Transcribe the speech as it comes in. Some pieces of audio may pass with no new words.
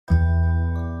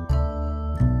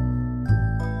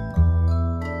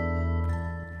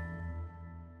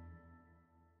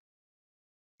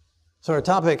So our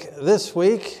topic this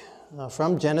week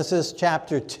from Genesis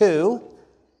chapter 2,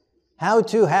 how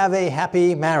to have a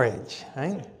happy marriage,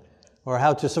 right? Or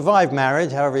how to survive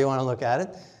marriage, however you want to look at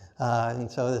it. And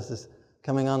so this is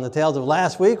coming on the tails of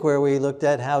last week where we looked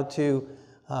at how to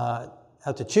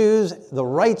choose the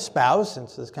right spouse. And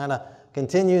so this kind of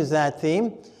continues that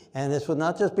theme. And this would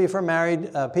not just be for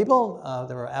married people.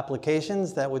 There are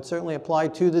applications that would certainly apply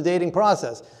to the dating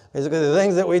process. Basically, the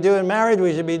things that we do in marriage,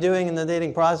 we should be doing in the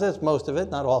dating process, most of it,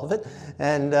 not all of it.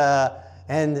 And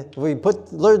we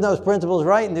learn those principles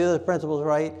right and do those principles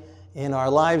right in our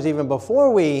lives even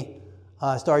before we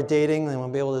start dating. Then we'll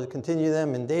be able to continue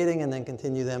them in dating and then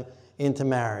continue them into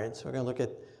marriage. So we're going to look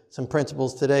at some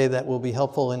principles today that will be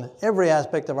helpful in every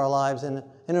aspect of our lives and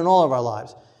in all of our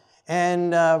lives.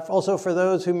 And also for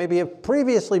those who maybe have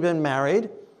previously been married,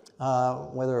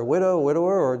 whether a widow,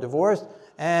 widower, or divorced.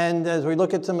 And as we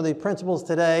look at some of the principles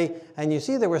today, and you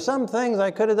see there were some things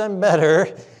I could have done better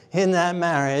in that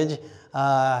marriage,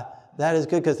 that is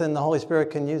good because then the Holy Spirit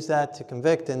can use that to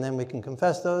convict, and then we can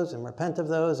confess those and repent of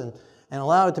those and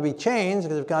allow it to be changed,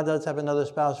 because if God does have another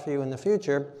spouse for you in the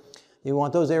future, you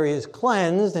want those areas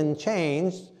cleansed and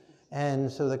changed,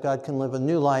 and so that God can live a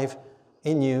new life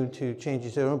in you to change you,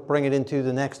 so don't bring it into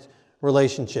the next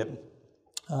relationship.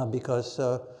 Because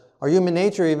our human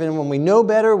nature, even when we know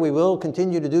better, we will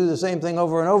continue to do the same thing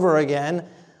over and over again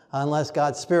unless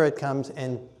God's Spirit comes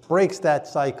and breaks that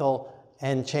cycle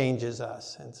and changes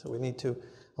us. And so we need to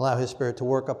allow His Spirit to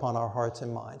work upon our hearts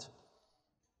and minds.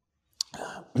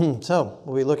 So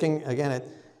we'll be looking again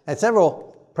at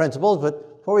several principles,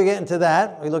 but before we get into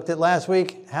that, we looked at last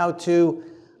week how to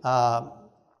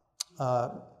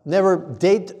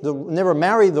never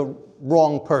marry the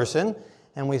wrong person,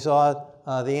 and we saw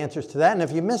the answers to that. And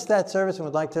if you missed that service and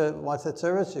would like to watch that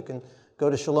service, you can go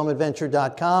to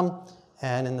shalomadventure.com,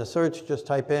 and in the search just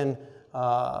type in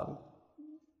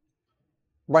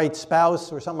right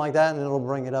spouse or something like that, and it'll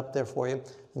bring it up there for you,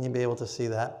 and you'll be able to see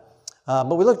that.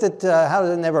 But we looked at how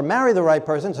to never marry the right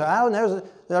person. So I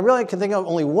really can think of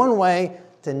only one way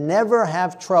to never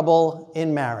have trouble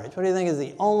in marriage. What do you think is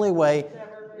the only way?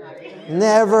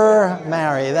 Never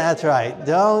marry. That's right.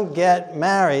 Don't get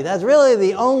married. That's really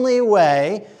the only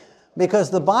way, because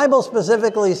the Bible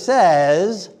specifically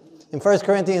says in 1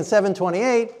 Corinthians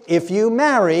 7:28, if you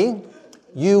marry,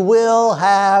 you will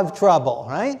have trouble,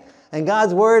 right? And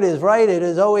God's word is right. It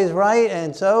is always right.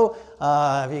 And so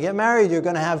if you get married, you're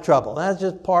going to have trouble. That's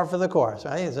just par for the course,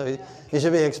 right? So you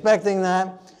should be expecting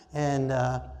that. And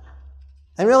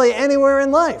really anywhere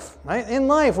in life, right? In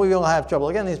life, we will have trouble.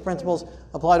 Again, these principles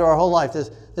apply to our whole life. There's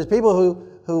people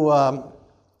who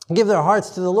give their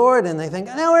hearts to the Lord, and they think,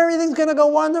 now everything's going to go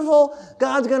wonderful.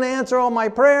 God's going to answer all my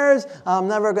prayers. I'm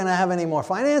never going to have any more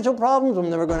financial problems. I'm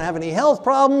never going to have any health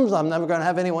problems. I'm never going to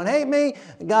have anyone hate me.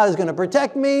 God is going to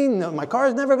protect me. No, my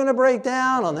car's never going to break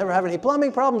down. I'll never have any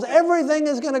plumbing problems. Everything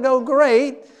is going to go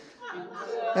great.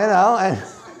 And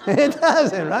it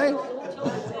doesn't, right?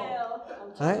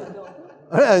 Right?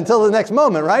 Until the next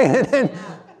moment, right? And then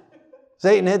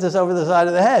Satan hits us over the side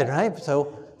of the head, right?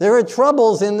 So there are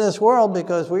troubles in this world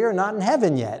because we are not in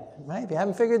heaven yet, right? If you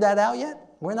haven't figured that out yet,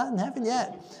 we're not in heaven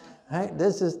yet, right?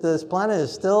 This planet is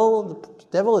still, the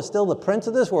devil is still the prince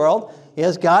of this world.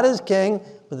 Yes, God is king,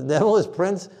 but the devil is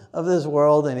prince of this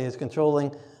world, and he is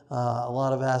controlling a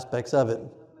lot of aspects of it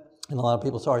in a lot of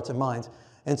people's hearts and minds.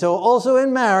 And so also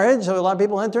in marriage, so a lot of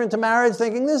people enter into marriage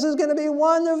thinking this is going to be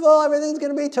wonderful, everything's going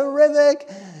to be terrific.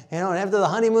 And after the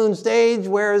honeymoon stage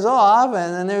wears off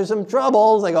and then there's some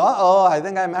troubles, they go, uh-oh, I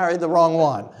think I married the wrong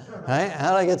one. Right?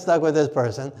 How did I get stuck with this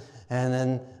person? And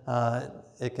then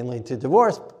it can lead to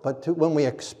divorce. But when we're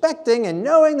expecting and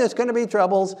knowing there's going to be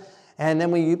troubles, and then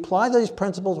we apply these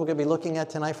principles we're going to be looking at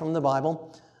tonight from the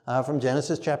Bible, from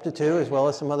Genesis chapter 2, as well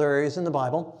as some other areas in the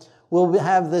Bible, we'll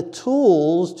have the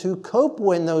tools to cope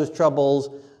when those troubles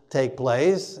take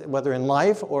place, whether in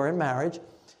life or in marriage,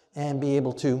 and be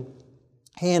able to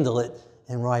handle it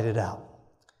and ride it out.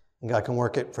 And God can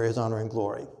work it for His honor and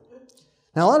glory.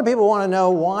 Now, a lot of people want to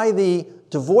know why the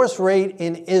divorce rate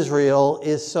in Israel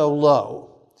is so low.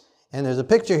 And there's a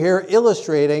picture here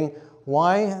illustrating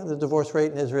why the divorce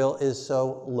rate in Israel is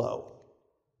so low.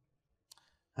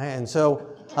 And so,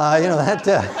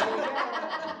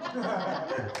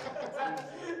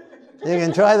 you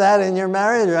can try that in your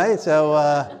marriage, right?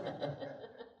 So,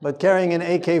 but carrying an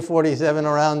AK-47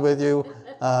 around with you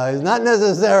is not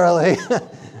necessarily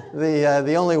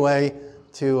the only way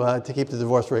to keep the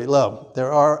divorce rate low.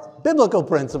 There are biblical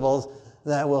principles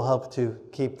that will help to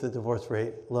keep the divorce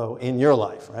rate low in your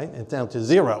life, right? It's down to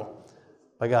 0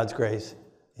 by God's grace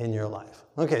in your life.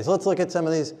 Okay, so let's look at some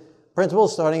of these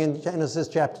principles starting in Genesis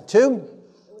chapter 2.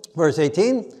 Verse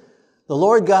 18, the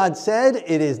Lord God said,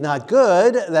 "It is not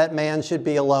good that man should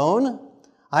be alone.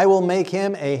 I will make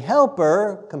him a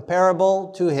helper comparable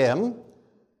to him."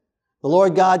 The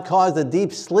Lord God caused a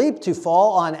deep sleep to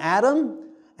fall on Adam,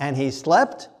 and he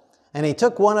slept. And he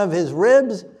took one of his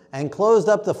ribs and closed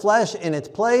up the flesh in its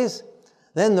place.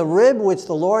 Then the rib which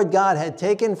the Lord God had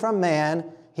taken from man,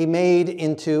 he made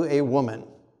into a woman.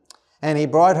 And he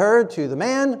brought her to the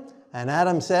man, and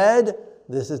Adam said,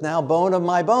 "This is now bone of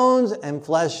my bones and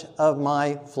flesh of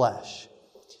my flesh."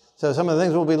 So some of the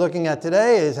things we'll be looking at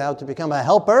today is how to become a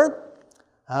helper,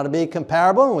 how to be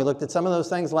comparable. And we looked at some of those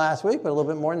things last week, but a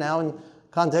little bit more now in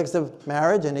context of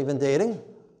marriage and even dating.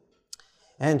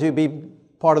 And to be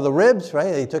part of the ribs,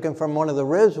 right? He took him from one of the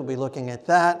ribs. We'll be looking at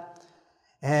that.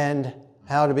 And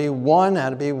how to be one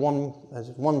as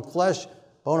one flesh,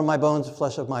 bone of my bones,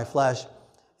 flesh of my flesh.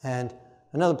 And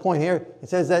another point here, it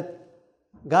says that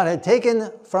God had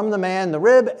taken from the man the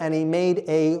rib and he made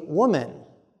a woman.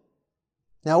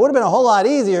 Now, it would have been a whole lot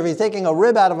easier if he's taking a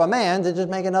rib out of a man to just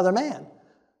make another man,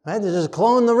 right? To just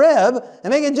clone the rib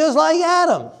and make it just like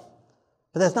Adam.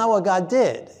 But that's not what God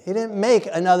did. He didn't make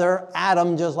another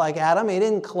Adam just like Adam. He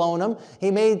didn't clone him. He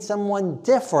made someone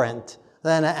different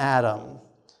than Adam.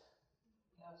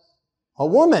 A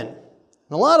woman,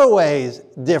 in a lot of ways,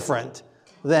 different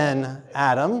than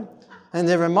Adam. And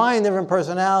different mind, different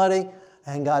personality.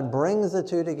 And God brings the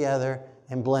two together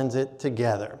and blends it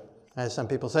together. As some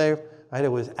people say, right,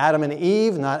 it was Adam and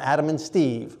Eve, not Adam and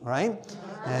Steve, right?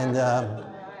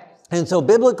 And so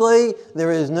biblically,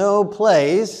 there is no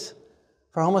place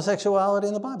for homosexuality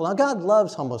in the Bible. Now, God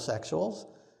loves homosexuals.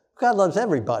 God loves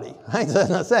everybody, right? So I'm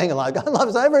not saying a lot. God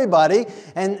loves everybody.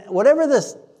 And whatever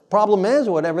this problem is,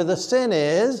 whatever the sin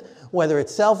is, whether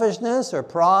it's selfishness or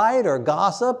pride or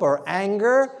gossip or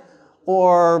anger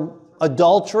or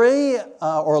adultery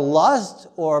or lust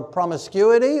or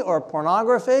promiscuity or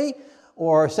pornography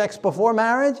or sex before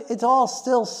marriage, it's all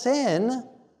still sin.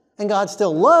 And God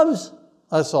still loves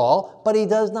us all, but he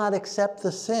does not accept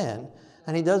the sin.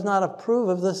 And he does not approve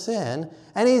of the sin.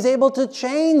 And he's able to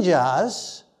change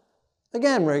us,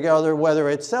 again, regardless whether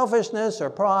it's selfishness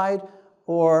or pride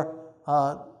or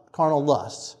carnal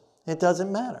lusts. It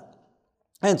doesn't matter.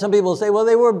 And some people say, well,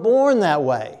 they were born that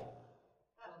way.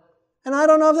 And I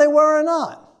don't know if they were or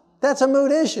not. That's a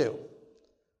moot issue.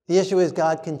 The issue is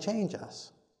God can change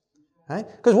us. Right?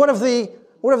 Because what if the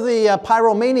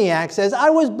pyromaniac says,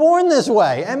 I was born this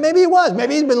way? And maybe he was.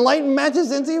 Maybe he's been lighting matches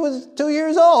since he was 2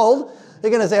 years old. You're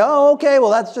going to say, oh, okay,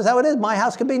 well, that's just how it is. My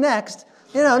house could be next.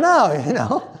 No.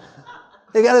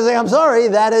 You got to say, I'm sorry,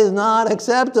 that is not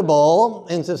acceptable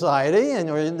in society,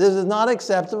 and this is not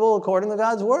acceptable according to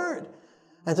God's word.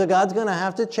 And so God's going to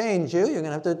have to change you. You're going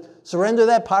to have to surrender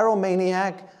that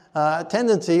pyromaniac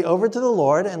tendency over to the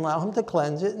Lord and allow him to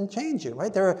cleanse it and change you,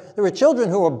 right? There are children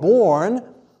who are born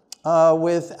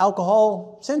with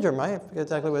alcohol syndrome, right? I forget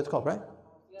exactly what it's called, right?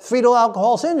 Fetal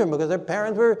alcohol syndrome, because their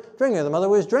parents were drinking, the mother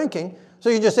was drinking. So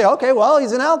you just say, okay, well,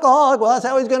 he's an alcoholic. Well, that's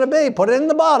how he's going to be. Put it in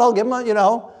the bottle. Give him a, give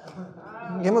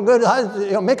him a good,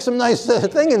 mix some nice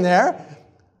thing in there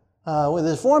with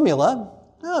his formula.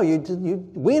 No, you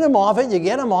wean him off it. You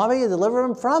get him off it. You deliver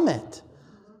him from it.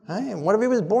 Right? And what if he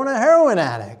was born a heroin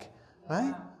addict?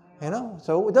 Right?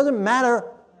 So it doesn't matter.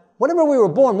 Whatever we were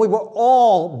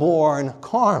all born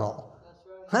carnal.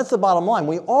 That's the bottom line.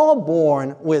 We all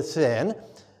born with sin.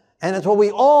 And it's what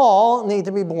we all need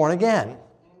to be born again.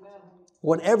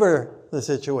 Whatever the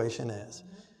situation is.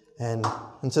 And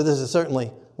so this is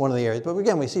certainly one of the areas. But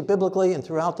again, we see biblically and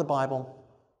throughout the Bible,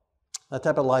 that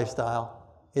type of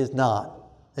lifestyle is not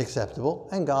acceptable.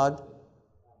 And God's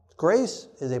grace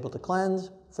is able to cleanse,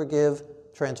 forgive,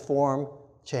 transform,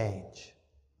 change.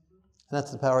 And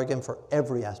that's the power, again, for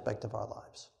every aspect of our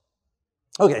lives.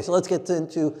 Okay, so let's get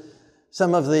into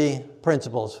some of the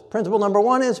principles. Principle number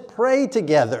 1 is pray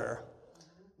together.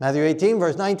 Matthew 18,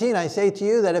 verse 19, I say to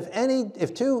you that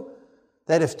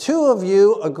if two of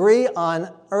you agree on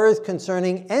earth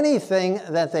concerning anything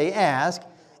that they ask,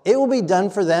 it will be done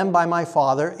for them by my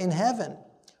Father in heaven.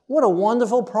 What a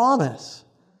wonderful promise.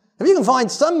 If you can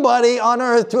find somebody on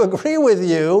earth to agree with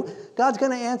you, God's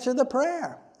going to answer the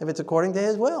prayer if it's according to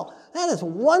his will. That is a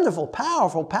wonderful,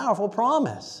 powerful, powerful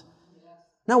promise.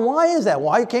 Now, why is that?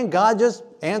 Why can't God just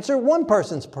answer one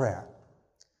person's prayer?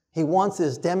 He wants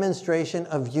this demonstration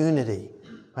of unity,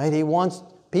 right? He wants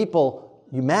people,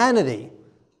 humanity,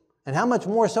 and how much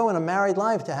more so in a married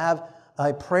life to have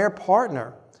a prayer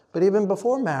partner. But even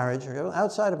before marriage or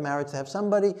outside of marriage, to have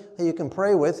somebody that you can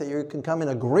pray with, that you can come in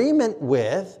agreement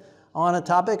with on a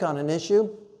topic, on an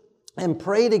issue, and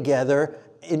pray together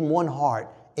in one heart,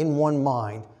 in one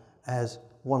mind, as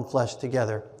one flesh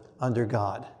together under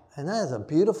God. And that is a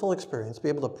beautiful experience, to be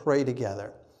able to pray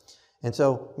together. And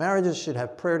so marriages should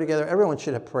have prayer together. Everyone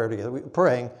should have prayer together.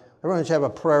 Everyone should have a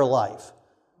prayer life.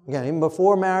 Again, even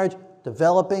before marriage,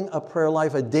 developing a prayer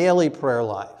life, a daily prayer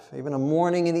life, even a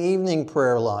morning and evening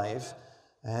prayer life,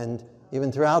 and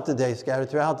even throughout the day, scattered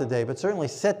throughout the day. But certainly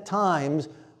set times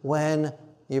when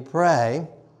you pray.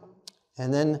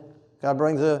 And then God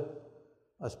brings a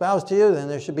spouse to you, then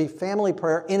there should be family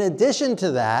prayer in addition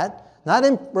to that, not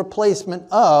in replacement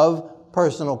of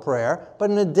personal prayer,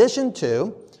 but in addition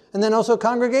to, and then also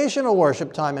congregational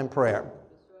worship time and prayer.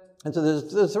 And so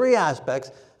there's three aspects,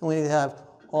 and we need to have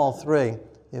all three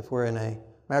if we're in a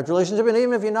marriage relationship. And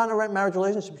even if you're not in a marriage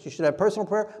relationship, you should have personal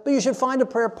prayer, but you should find a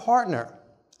prayer partner.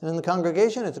 And in the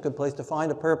congregation, it's a good place to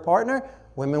find a prayer partner,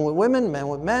 women with women, men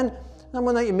with men,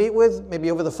 someone that you meet with, maybe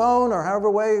over the phone or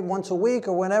however way, once a week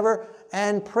or whenever,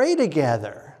 and pray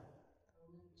together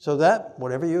so that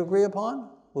whatever you agree upon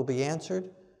will be answered,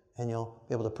 and you'll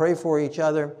be able to pray for each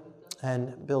other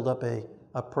and build up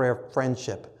a prayer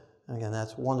friendship. And again,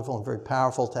 that's wonderful and very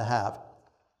powerful to have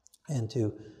and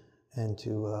to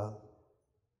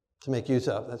make use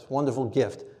of. That's a wonderful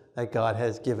gift that God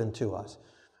has given to us.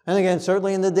 And again,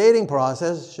 certainly in the dating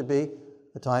process, should be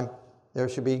the time there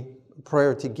should be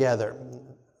prayer together.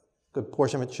 A good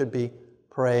portion of it should be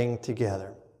praying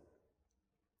together.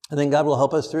 And then God will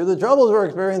help us through the troubles we're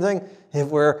experiencing if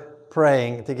we're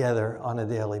praying together on a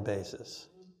daily basis.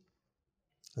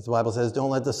 As the Bible says, don't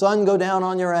let the sun go down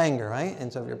on your anger, right?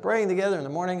 And so if you're praying together in the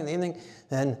morning and the evening,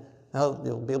 then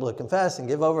you'll be able to confess and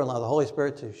give over and allow the Holy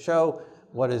Spirit to show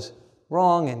what is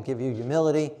wrong and give you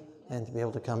humility and to be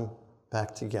able to come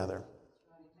back together.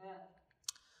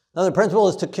 Another principle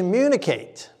is to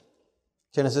communicate.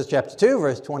 Genesis chapter 2,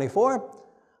 verse 24.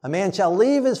 A man shall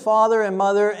leave his father and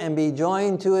mother and be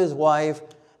joined to his wife,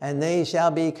 and they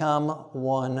shall become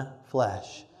one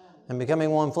flesh. And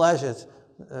becoming one flesh is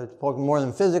more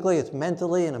than physically, it's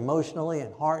mentally and emotionally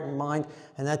and heart and mind,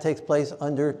 and that takes place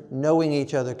under knowing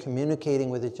each other, communicating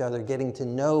with each other, getting to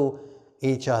know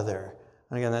each other.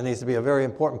 And again, that needs to be a very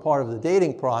important part of the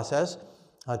dating process,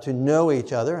 to know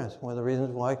each other. That's one of the reasons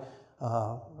why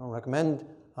I don't recommend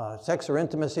sex or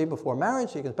intimacy before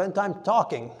marriage. You can spend time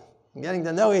talking, getting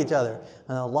to know each other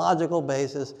on a logical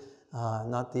basis,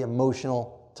 not the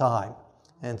emotional time.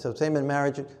 And so same in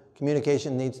marriage,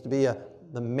 communication needs to be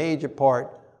the major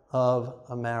part of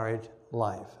a married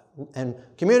life. And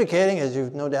communicating, as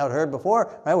you've no doubt heard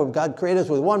before, right? When God created us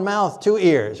with one mouth, two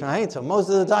ears, right? So most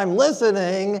of the time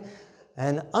listening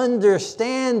and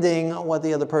understanding what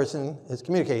the other person is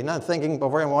communicating, not thinking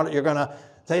before what you're going to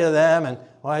say to them and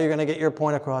why you're going to get your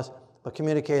point across, but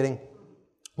communicating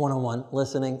one-on-one,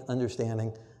 listening,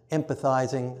 understanding,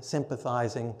 empathizing,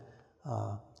 sympathizing,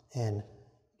 and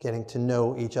getting to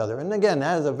know each other. And again,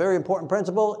 that is a very important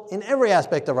principle in every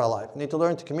aspect of our life. You need to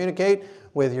learn to communicate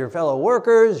with your fellow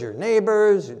workers, your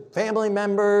neighbors, your family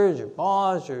members, your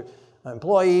boss, your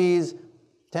employees,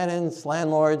 tenants,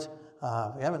 landlords.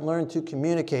 If you haven't learned to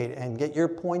communicate and get your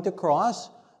point across,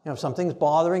 if something's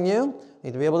bothering you, you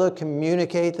need to be able to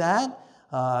communicate that.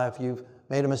 If you've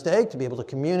made a mistake, to be able to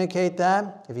communicate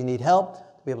that. If you need help,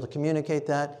 to be able to communicate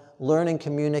that. Learning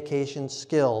communication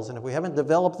skills. And if we haven't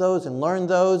developed those and learned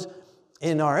those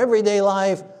in our everyday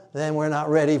life, then we're not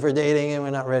ready for dating and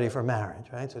we're not ready for marriage,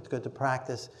 right? So it's good to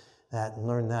practice that and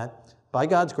learn that. By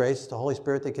God's grace, it's the Holy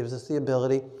Spirit that gives us the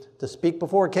ability to speak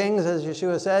before kings, as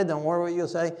Yeshua said. Don't worry what you'll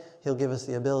say. He'll give us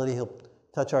the ability. He'll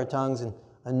touch our tongues and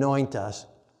anoint us.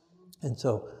 And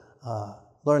so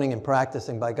learning and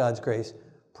practicing, by God's grace,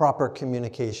 proper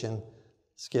communication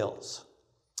skills.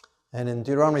 And in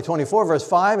Deuteronomy 24, verse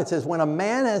 5, it says, when a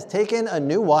man has taken a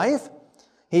new wife,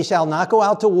 he shall not go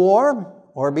out to war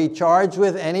or be charged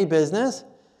with any business.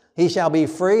 He shall be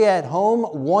free at home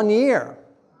 1 year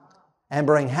and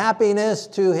bring happiness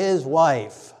to his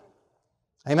wife.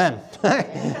 Amen.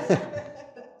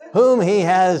 Whom he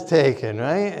has taken,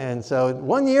 right? And so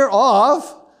 1 year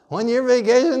off, 1 year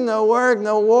vacation, no work,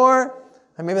 no war.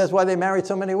 And maybe that's why they married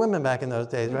so many women back in those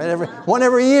days, right? One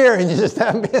every year, and you just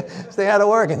have to stay out of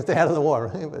work and stay out of the war,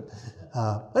 right?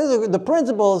 But the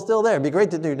principle is still there. It'd be great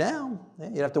to do now.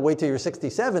 You'd have to wait till you're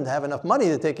 67 to have enough money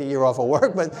to take a year off of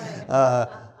work,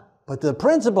 but the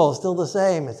principle is still the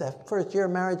same. It's that first year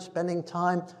of marriage, spending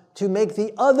time to make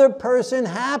the other person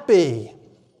happy,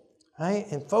 right?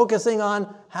 And focusing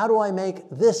on, how do I make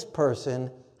this person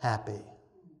happy?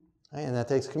 Right? And that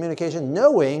takes communication,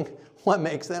 knowing what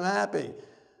makes them happy,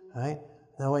 right?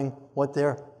 Knowing what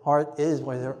their heart is,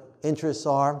 what their interests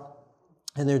are,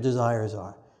 and their desires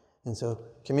are. And so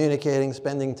communicating,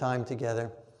 spending time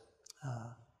together,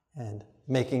 and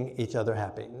making each other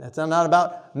happy. It's not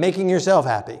about making yourself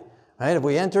happy. Right? If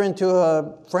we enter into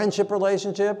a friendship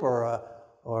relationship or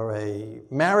a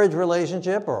marriage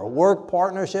relationship or a work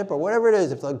partnership or whatever it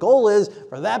is, if the goal is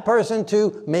for that person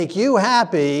to make you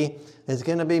happy, it's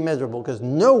going to be miserable because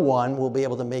no one will be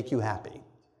able to make you happy.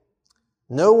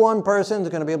 No one person is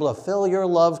going to be able to fill your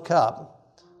love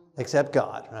cup except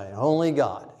God. Right? Only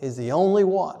God is the only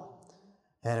one.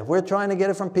 And if we're trying to get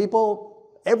it from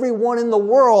people, everyone in the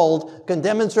world can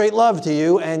demonstrate love to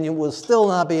you and it will still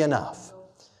not be enough.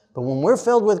 But when we're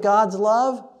filled with God's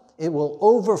love, it will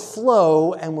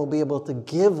overflow and we'll be able to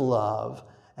give love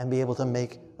and be able to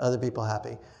make other people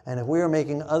happy. And if we are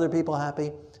making other people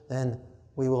happy, then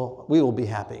we will be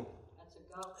happy.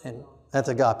 And that's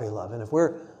agape love. And if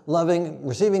we're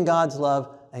receiving God's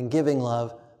love and giving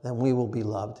love, then we will be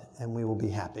loved and we will be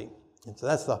happy. And so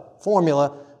that's the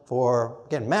formula for,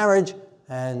 again, marriage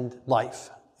and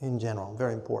life in general.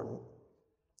 Very important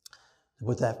to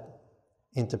put that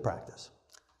into practice.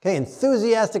 Okay,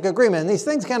 enthusiastic agreement. And these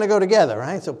things kind of go together,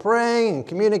 right? So praying and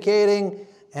communicating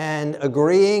and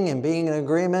agreeing and being in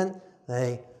agreement,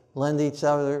 they lend each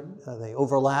other, they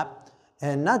overlap.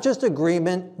 And not just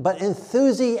agreement, but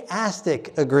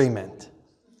enthusiastic agreement.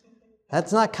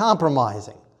 That's not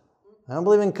compromising. I don't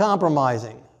believe in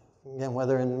compromising, again,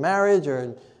 whether in marriage or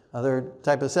in other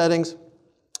type of settings.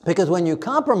 Because when you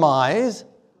compromise,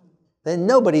 then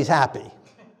nobody's happy.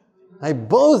 Like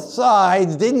both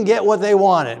sides didn't get what they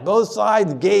wanted. Both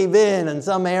sides gave in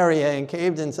some area and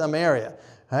caved in some area.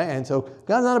 Right? And so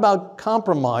God's not about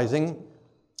compromising.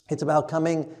 It's about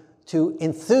coming to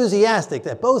enthusiastic,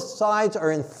 that both sides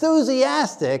are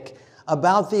enthusiastic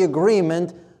about the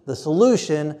agreement, the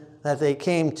solution that they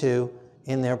came to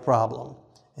in their problem.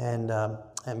 And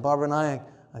Barbara and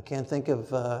I can't think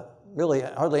of really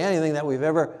hardly anything that we've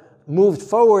ever moved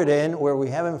forward in where we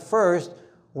haven't first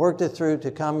worked it through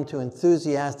to come to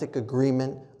enthusiastic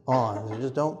agreement on. So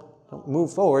just don't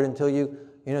move forward until you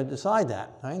decide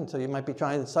that. Right? And so you might be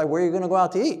trying to decide where you're going to go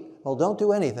out to eat. Well, don't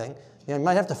do anything. You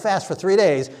might have to fast for 3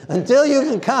 days until you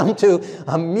can come to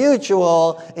a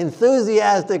mutual,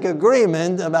 enthusiastic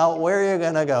agreement about where you're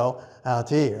going to go out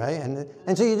to eat. Right?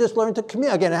 And so you just learn to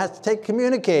communicate. Again, it has to take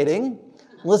communicating,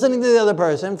 listening to the other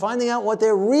person, finding out what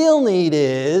their real need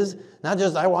is. Not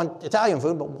just, I want Italian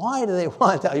food, but why do they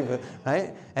want Italian food,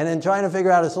 right? And then trying to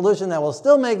figure out a solution that will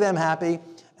still make them happy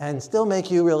and still make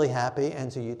you really happy.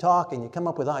 And so you talk and you come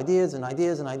up with ideas and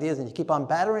ideas and ideas, and you keep on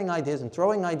battering ideas and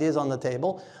throwing ideas on the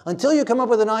table until you come up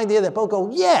with an idea that both go,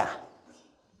 yeah,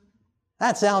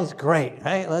 that sounds great,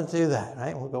 right? Let's do that,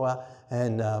 right? We'll go out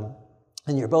and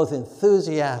you're both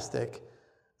enthusiastic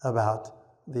about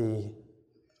the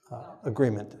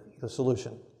agreement, the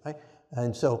solution, right?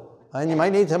 And you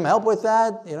might need some help with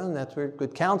that, and that's where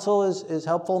good counsel is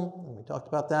helpful. We talked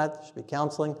about that. There should be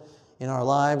counseling in our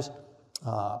lives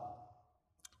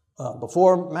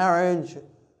before marriage,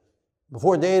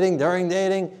 before dating, during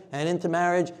dating, and into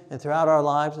marriage, and throughout our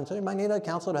lives. And so you might need a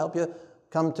counselor to help you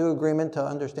come to agreement, to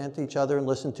understand each other and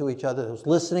listen to each other. Those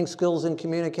listening skills in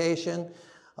communication,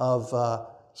 of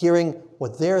hearing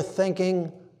what they're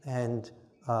thinking and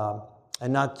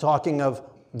not talking of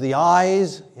the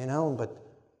eyes, but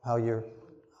how you're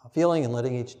feeling and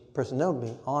letting each person know,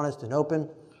 being honest and open,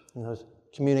 and those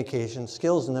communication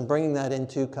skills, and then bringing that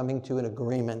into coming to an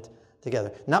agreement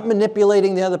together. Not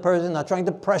manipulating the other person, not trying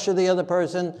to pressure the other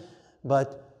person,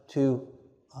 but to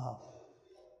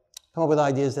come up with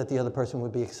ideas that the other person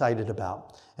would be excited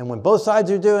about. And when both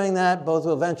sides are doing that, both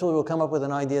will eventually come up with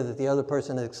an idea that the other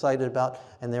person is excited about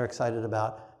and they're excited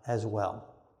about as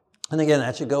well. And again,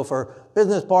 that should go for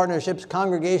business partnerships,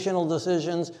 congregational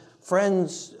decisions,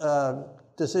 friends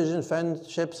decisions,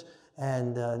 friendships,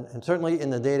 and certainly in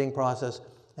the dating process,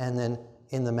 and then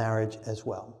in the marriage as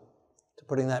well. To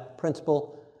putting that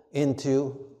principle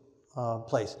into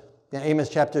place. Now, Amos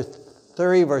chapter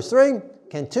 3, verse 3,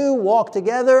 can two walk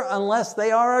together unless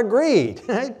they are agreed?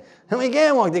 Right? And we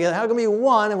can't walk together. How can we be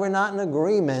one if we're not in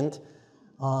agreement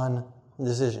on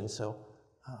decisions? So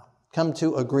come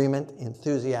to agreement,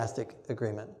 enthusiastic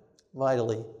agreement.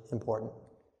 Vitally important.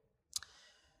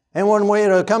 And one way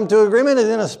to come to agreement is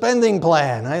in a spending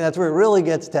plan. Right? That's where it really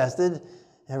gets tested.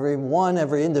 Every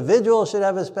individual should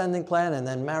have a spending plan, and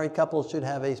then married couples should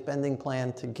have a spending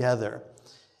plan together.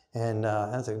 And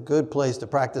that's a good place to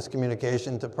practice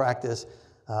communication, to practice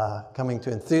coming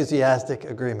to enthusiastic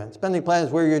agreement. Spending plan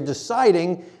is where you're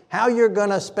deciding how you're going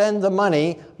to spend the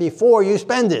money before you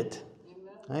spend it.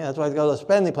 Right? That's why it's called a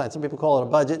spending plan. Some people call it a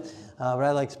budget, but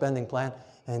I like spending plan.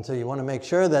 And so you want to make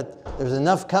sure that there's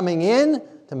enough coming in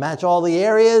to match all the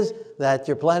areas that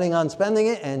you're planning on spending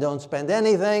it, and don't spend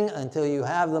anything until you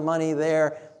have the money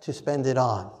there to spend it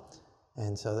on.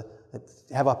 And so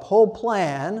have a whole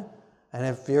plan And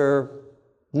if your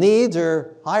needs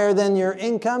are higher than your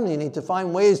income, you need to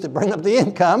find ways to bring up the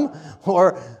income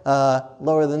or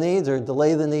lower the needs or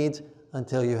delay the needs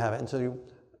until you have it. And so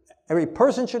every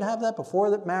person should have that before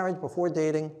the marriage, before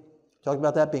dating. Talked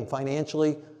about that being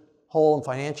financially whole and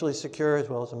financially secure as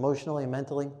well as emotionally and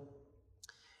mentally.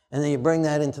 And then you bring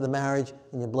that into the marriage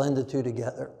and you blend the two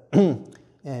together.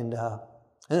 And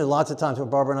there's lots of times when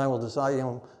Barbara and I will decide,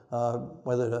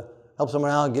 whether to help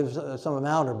someone out, give someone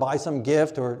out, or buy some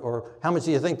gift, or how much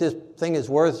do you think this thing is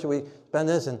worth? Should we spend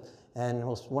this? And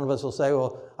one of us will say,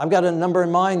 well, I've got a number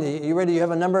in mind. You ready? You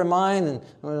have a number in mind? And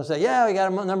we'll say, yeah, we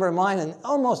got a number in mind. And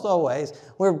almost always,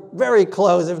 we're very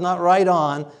close, if not right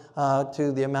on,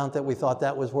 to the amount that we thought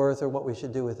that was worth or what we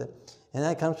should do with it. And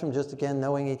that comes from just, again,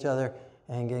 knowing each other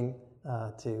and getting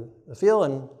to the feel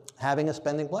and having a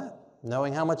spending plan.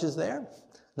 Knowing how much is there,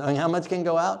 knowing how much can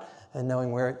go out, and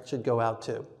knowing where it should go out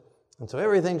to. And so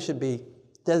everything should be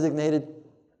designated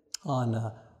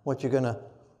on what you're going to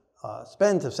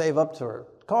spend to save up to a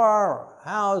car or a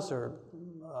house or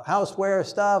houseware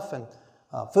stuff and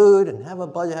food, and have a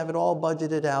budget, have it all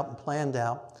budgeted out and planned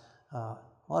out. A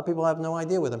lot of people have no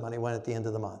idea where their money went at the end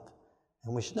of the month.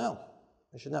 And we should know.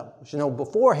 We should know. We should know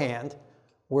beforehand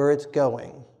where it's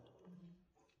going.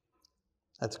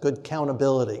 That's good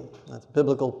accountability. That's a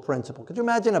biblical principle. Could you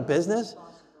imagine a business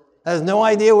that has no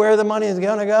idea where the money is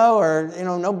going to go, or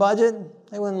no budget?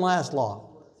 They wouldn't last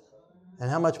long.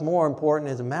 And how much more important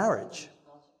is a marriage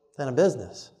than a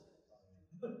business?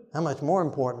 How much more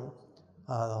important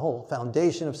the whole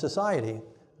foundation of society?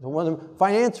 One of the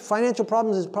financial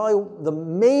problems is probably the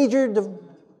major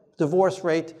divorce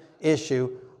rate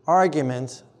issue,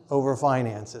 arguments over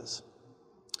finances.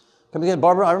 Again,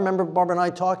 Barbara, I remember Barbara and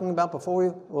I talking about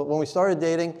when we started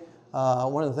dating,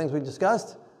 one of the things we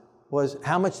discussed was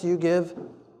how much do you give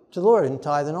to the Lord in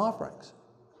tithe and offerings?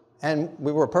 And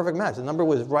we were a perfect match. The number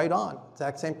was right on,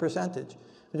 exact same percentage,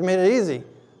 which made it easy.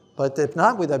 But if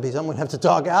not, that'd be something we'd have to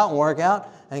talk out and work out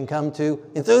and come to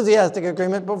enthusiastic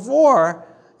agreement before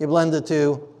you blend the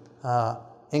two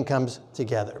incomes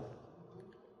together.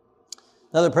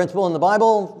 Another principle in the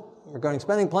Bible regarding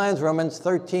spending plans, Romans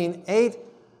 13:8.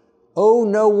 Owe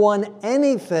no one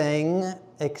anything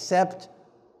except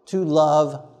to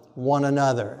love one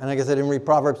another. And I guess I didn't read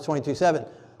Proverbs 22:7.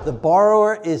 The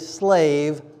borrower is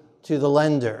slave to the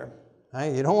lender.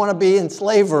 Right? You don't want to be in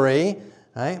slavery.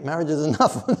 Right? Marriage is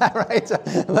enough of that, right?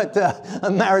 But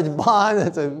a marriage bond,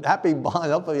 it's a happy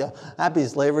bond, hopefully a happy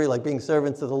slavery, like being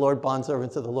servants to the Lord, bond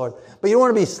servants to the Lord. But you don't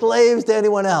want to be slaves to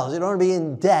anyone else. You don't want to be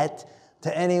in debt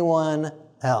to anyone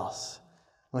else.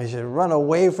 We should run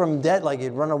away from debt like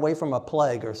you'd run away from a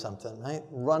plague or something, right?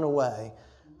 Run away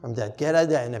from debt. Get out of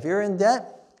debt. And if you're in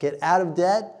debt, get out of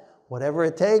debt, whatever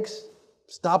it takes.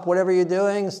 Stop whatever you're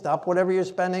doing, stop whatever you're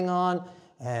spending on,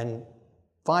 and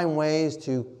find ways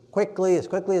to as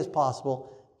quickly as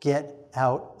possible, get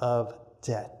out of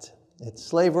debt. It's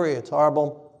slavery, it's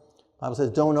horrible. The Bible says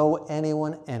don't owe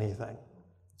anyone anything.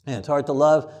 And it's hard to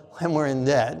love when we're in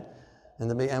debt and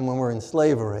when we're in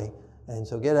slavery. And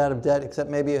so get out of debt, except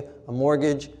maybe a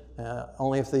mortgage,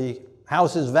 only if the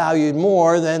house is valued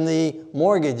more than the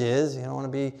mortgage is. You don't want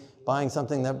to be buying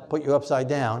something that put you upside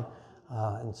down.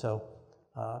 And so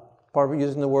part of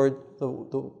using the word,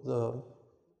 the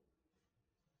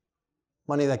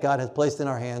money that God has placed in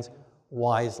our hands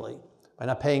wisely, by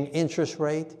not paying interest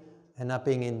rate and not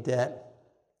being in debt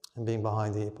and being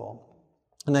behind the eight ball.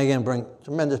 And they again bring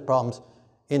tremendous problems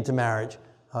into marriage.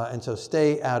 And so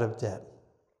stay out of debt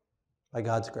by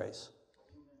God's grace.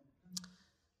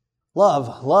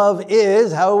 Love. Love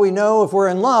is, how do we know if we're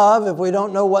in love if we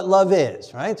don't know what love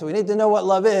is, right? So we need to know what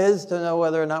love is to know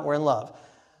whether or not we're in love.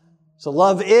 So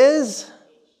love is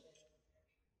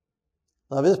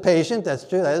patient, that's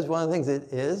true. That is one of the things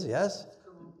it is, yes.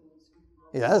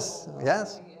 Yes,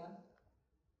 yes.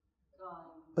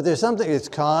 But there's something, it's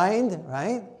kind,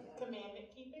 right?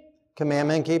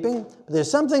 Commandment keeping. But there's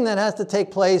something that has to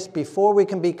take place before we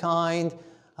can be kind,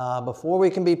 before we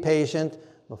can be patient,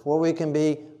 before we can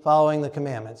be following the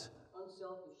commandments.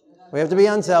 We have to be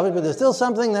unselfish, but there's still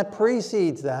something that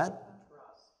precedes that.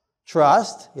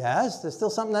 Trust, yes. There's still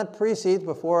something that precedes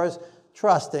before us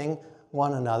trusting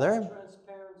one another.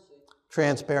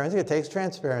 Transparency. It takes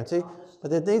transparency,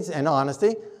 but it needs, and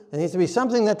honesty. There needs to be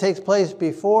something that takes place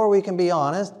before we can be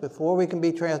honest, before we can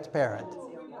be transparent.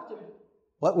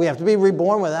 What? We have to be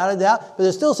reborn without a doubt, but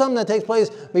there's still something that takes place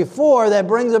before that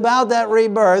brings about that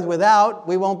rebirth. Without,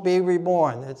 we won't be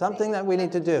reborn. It's something that we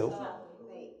need to do.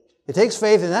 It takes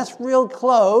faith, and that's real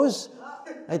close.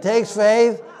 It takes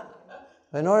faith.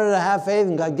 In order to have faith,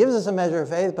 and God gives us a measure of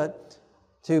faith, but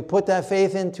to put that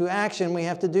faith into action, we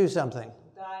have to do something.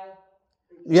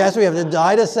 Yes, we have to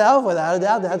die to self, without a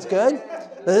doubt. That's good.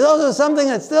 But there's also something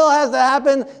that still has to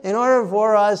happen in order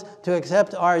for us to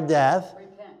accept our death.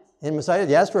 Repent. In Messiah,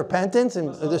 yes, repentance,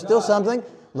 and there's still something.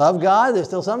 Love God. There's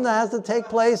still something that has to take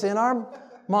place in our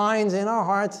minds, in our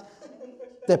hearts,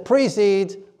 that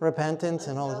precedes repentance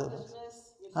and all this other things.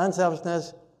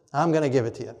 Unselfishness. I'm going to give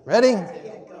it to you. Ready?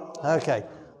 Okay.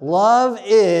 Love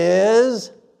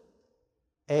is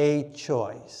a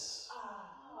choice.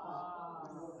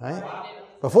 Right?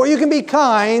 Before you can be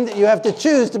kind, you have to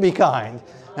choose to be kind.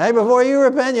 Right? Before you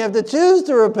repent, you have to choose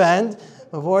to repent.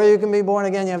 Before you can be born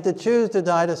again, you have to choose to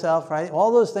die to self. Right?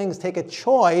 All those things take a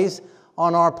choice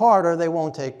on our part, or they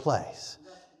won't take place.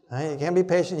 Right? You can't be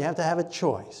patient. You have to have a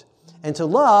choice. And to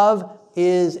love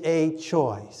is a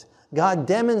choice. God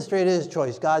demonstrated his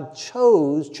choice. God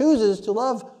chooses to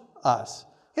love us.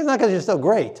 It's not because you're so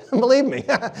great. Believe me.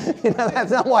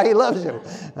 That's not why he loves you.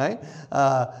 Right?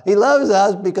 He loves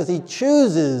us because he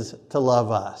chooses to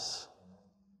love us.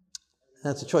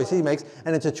 That's a choice he makes,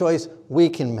 and it's a choice we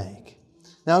can make.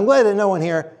 Now, I'm glad that no one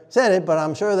here said it, but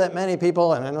I'm sure that many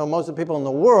people, and I know most of the people in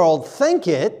the world, think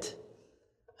it.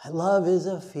 Love is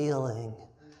a feeling.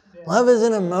 Love is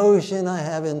an emotion I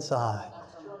have inside.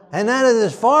 And that is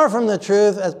as far from the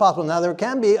truth as possible. Now, there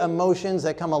can be emotions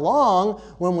that come along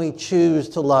when we choose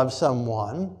to love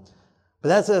someone, but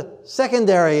that's a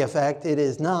secondary effect. It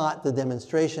is not the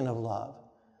demonstration of love.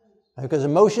 Because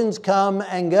emotions come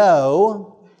and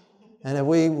go, and if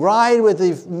we ride with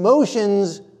the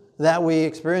emotions that we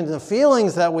experience, the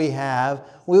feelings that we have,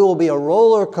 we will be a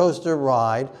roller coaster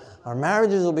ride. Our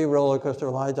marriages will be roller coaster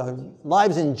rides. Our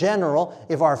lives in general,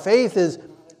 if our faith is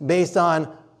based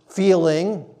on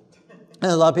feeling,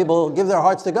 and a lot of people give their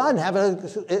hearts to God and have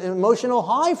an emotional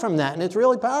high from that. And it's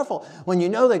really powerful. When you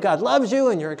know that God loves you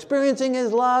and you're experiencing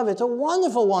his love, it's a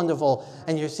wonderful, wonderful.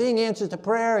 And you're seeing answers to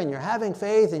prayer and you're having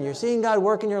faith and you're seeing God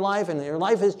work in your life and your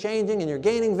life is changing and you're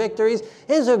gaining victories.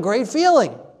 It's a great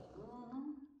feeling.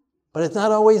 But it's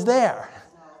not always there.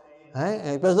 Right?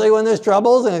 Especially when there's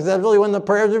troubles, and especially when the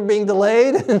prayers are being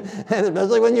delayed, and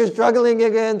especially when you're struggling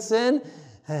against sin,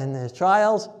 and there's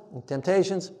trials and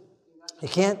temptations. You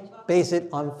can't base it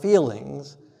on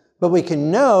feelings, but we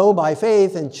can know by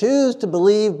faith and choose to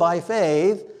believe by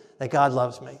faith that God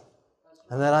loves me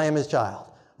and that I am his child,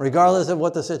 regardless of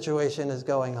what the situation is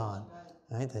going on.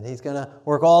 Right? That he's going to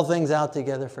work all things out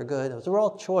together for good. Those are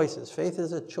all choices. Faith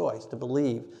is a choice to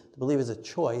believe. To believe is a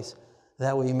choice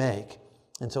that we make.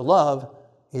 And so love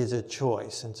is a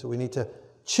choice. And so we need to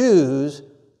choose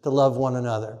to love one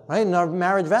another. Right? In our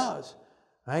marriage vows.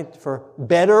 Right? For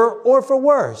better or for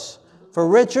worse. For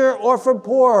richer or for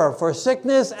poorer. For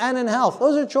sickness and in health.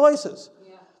 Those are choices.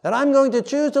 Yeah. That I'm going to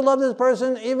choose to love this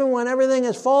person even when everything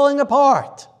is falling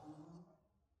apart.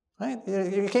 Right?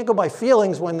 You can't go by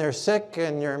feelings when they're sick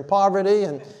and you're in poverty.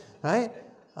 And right?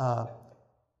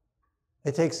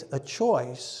 It takes a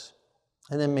choice.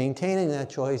 And then maintaining that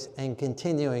choice and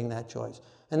continuing that choice.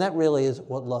 And that really is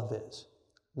what love is.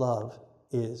 Love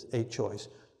is a choice.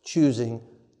 Choosing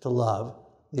to love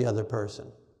the other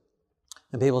person.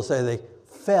 And people say they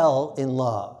fell in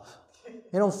love.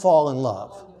 You don't fall in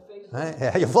love. Right?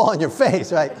 Yeah, you fall on your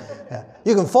face, right? Yeah.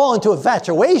 You can fall into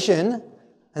infatuation,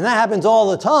 and that happens all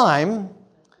the time.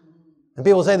 And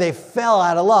people say they fell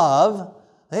out of love.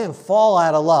 They didn't fall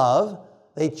out of love.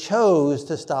 They chose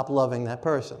to stop loving that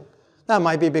person. That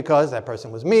might be because that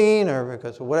person was mean or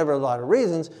because of whatever, a lot of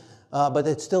reasons, but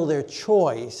it's still their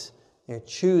choice. They're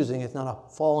choosing. It's not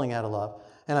a falling out of love.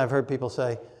 And I've heard people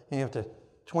say, after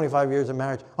 25 years of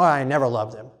marriage, oh, I never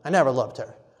loved him. I never loved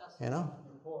her. You know?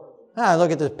 I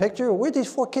look at this picture. Where'd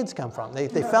these 4 kids come from? They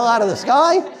fell out of the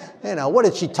sky? You know, what,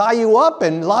 did she tie you up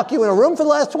and lock you in a room for the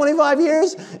last 25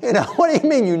 years? You know, what do you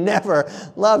mean you never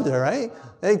loved her, right?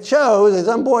 They chose at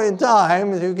some point in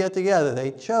time to get together. They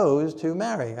chose to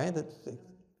marry, right?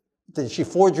 Did she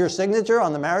forge your signature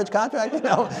on the marriage contract? You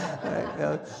know,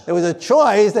 it was a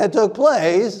choice that took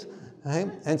place, right?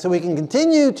 And so we can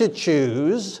continue to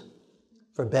choose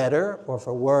for better or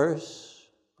for worse,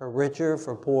 for richer,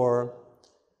 for poorer,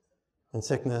 and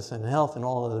sickness and health and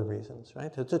all other reasons,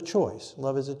 right? It's a choice.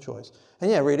 Love is a choice.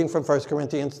 And yeah, reading from 1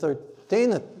 Corinthians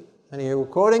 13 that many of you were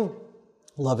quoting,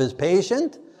 love is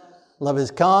patient. Love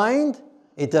is kind.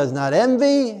 It does not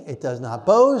envy. It does not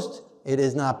boast. It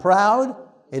is not proud.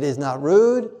 It is not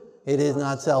rude. It is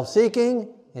not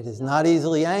self-seeking. It is not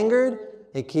easily angered.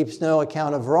 It keeps no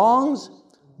account of wrongs.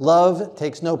 Love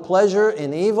takes no pleasure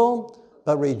in evil,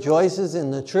 but rejoices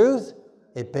in the truth.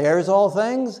 It bears all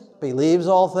things, believes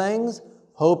all things,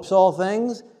 hopes all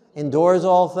things, endures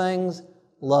all things.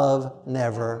 Love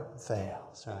never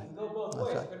fails. Right?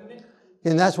 That's right.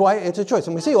 And that's why it's a choice.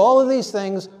 And we see all of these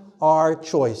things are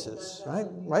choices, right?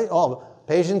 Right? All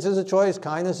patience is a choice,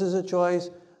 kindness is a choice,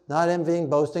 not envying,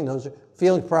 boasting, those are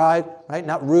feeling pride, right?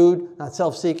 Not rude, not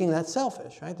self-seeking, that's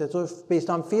selfish, right? That's based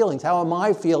on feelings. How am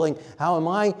I feeling? How am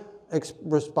I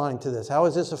responding to this? How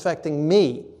is this affecting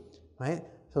me, right?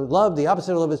 So love, the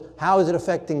opposite of love is, how is it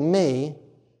affecting me?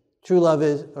 True love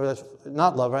is, or that's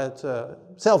not love, right? It's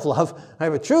self-love, right?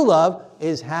 But true love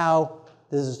is how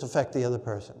does this affect the other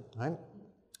person, right?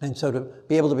 And so to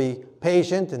be able to be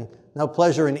patient and no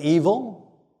pleasure in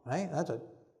evil, right? That's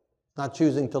not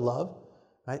choosing to love,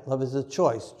 right? Love is a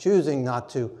choice, choosing not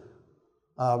to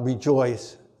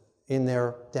rejoice in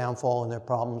their downfall and their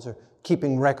problems or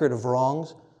keeping record of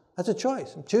wrongs. That's a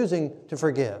choice, choosing to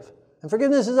forgive. And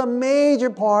forgiveness is a major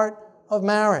part of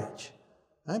marriage,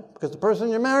 right? Because the person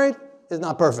you're married is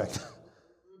not perfect,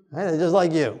 right? They're just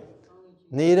like you.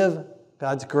 Need of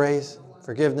God's grace,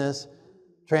 forgiveness,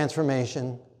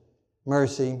 transformation,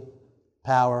 mercy,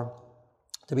 power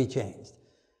to be changed.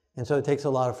 And so it takes a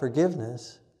lot of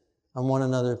forgiveness on one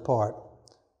another's part.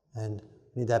 And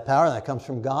we need that power, and that comes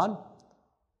from God,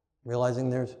 realizing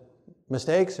there's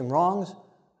mistakes and wrongs,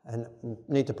 and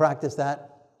need to practice that,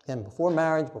 again, before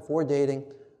marriage, before dating,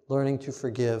 learning to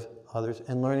forgive others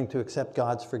and learning to accept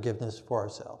God's forgiveness for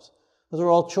ourselves. Those are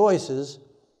all choices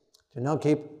to not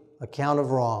keep account of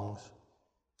wrongs,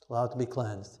 to allow it to be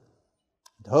cleansed,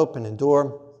 to hope and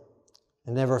endure,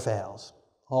 and never fails.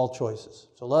 All choices.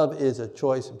 So love is a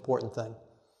choice, important thing.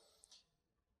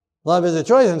 Love is a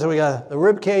choice, and so we got the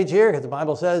rib cage here, because the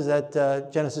Bible says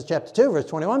that Genesis chapter 2, verse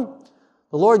 21,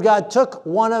 the Lord God took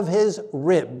one of his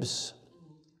ribs.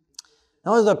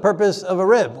 Now, what is the purpose of a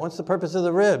rib? What's the purpose of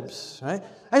the ribs, right?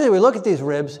 Actually, we look at these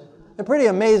ribs, they're pretty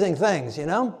amazing things, you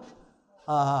know?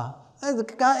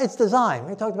 It's design.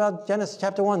 We talked about Genesis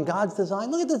chapter 1, God's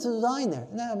design. Look at this design there.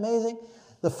 Isn't that amazing?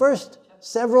 The first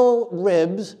several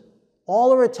ribs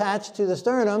all are attached to the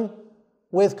sternum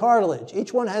with cartilage.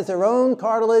 Each one has their own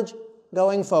cartilage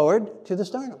going forward to the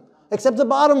sternum, except the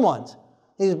bottom ones.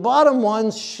 These bottom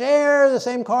ones share the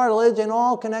same cartilage and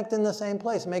all connect in the same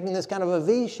place, making this kind of a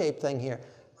V-shaped thing here.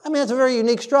 I mean, it's a very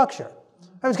unique structure.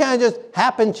 It was kind of just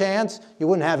happen chance. You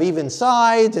wouldn't have even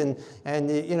sides, and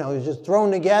you know, it was just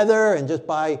thrown together, and just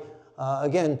by,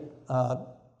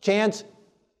 chance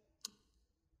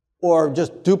or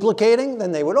just duplicating,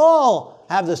 then they would all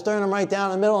have the sternum right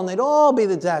down in the middle, and they'd all be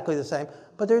exactly the same.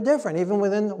 But they're different, even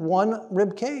within one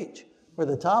rib cage, where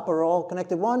the top are all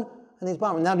connected one, and these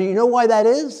bottom. Now, do you know why that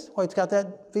is? Why it's got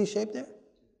that V shape there?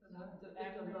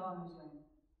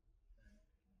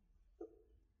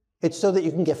 It's so that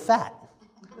you can get fat.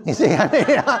 You see,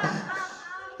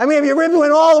 I mean, if your ribs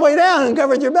went all the way down and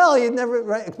covered your belly, you'd never,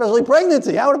 right? Especially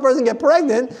pregnancy. How would a person get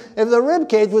pregnant if the rib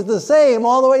cage was the same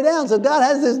all the way down? So God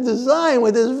has this design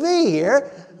with this V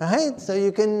here, right? So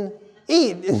you can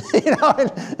eat, you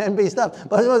know, and be stuffed.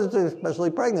 But it wasn't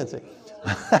especially pregnancy.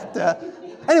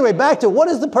 Anyway, back to what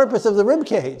is the purpose of the rib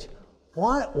cage?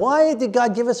 Why did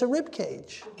God give us a rib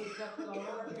cage?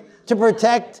 To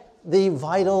protect the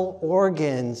vital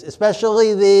organs,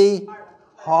 especially the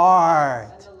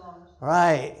heart.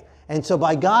 Right. And so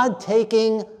by God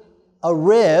taking a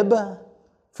rib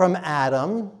from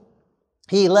Adam,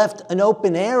 he left an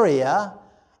open area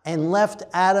and left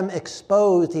Adam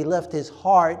exposed. He left his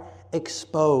heart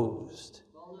exposed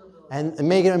and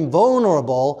making him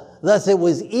vulnerable. Thus, it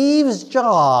was Eve's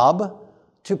job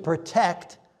to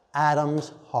protect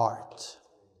Adam's heart.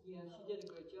 Yeah, she did a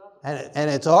great job. And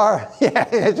it's our,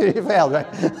 yeah, she failed, right?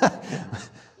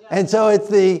 And so it's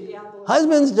the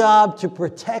husband's job to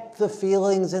protect the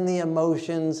feelings and the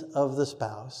emotions of the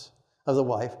spouse, of the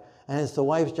wife. And it's the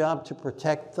wife's job to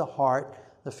protect the heart,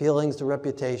 the feelings, the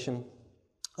reputation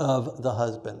of the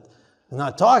husband.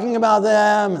 Not talking about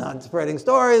them, not spreading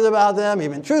stories about them,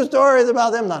 even true stories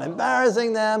about them, not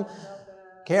embarrassing them,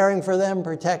 caring for them,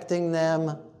 protecting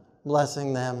them,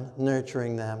 blessing them,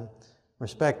 nurturing them,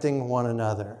 respecting one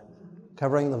another,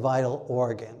 covering the vital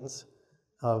organs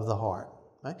of the heart.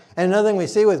 Right? And another thing we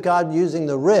see with God using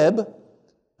the rib,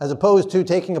 as opposed to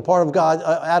taking a part of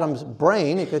Adam's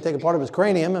brain, he could have taken part of his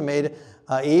cranium and made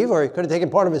Eve, or he could have taken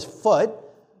part of his foot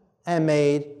and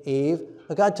made Eve.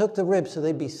 But God took the rib so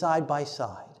they'd be side by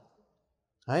side.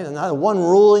 Right? And not one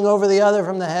ruling over the other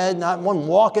from the head, not one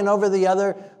walking over the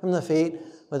other from the feet,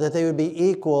 but that they would be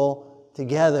equal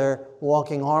together,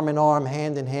 walking arm in arm,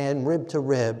 hand in hand, rib to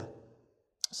rib,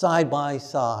 side by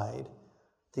side,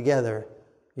 together,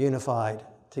 unified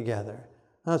together.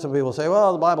 That's what people say,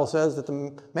 well, the Bible says that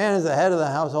the man is the head of the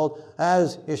household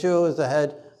as Yeshua is the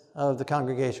head of the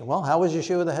congregation. Well, how was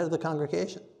Yeshua the head of the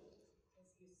congregation?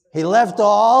 He left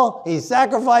all. He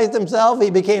sacrificed himself. He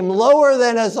became lower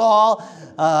than us all,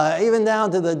 even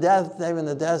down to the death, even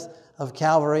the death of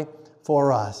Calvary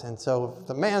for us. And so if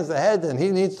the man's the head, then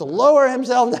he needs to lower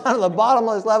himself down to the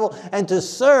bottomless level and to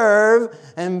serve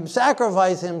and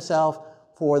sacrifice himself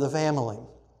for the family.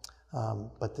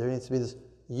 But there needs to be this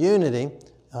unity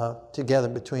together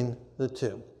between the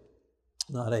two.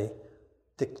 Not a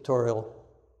dictatorial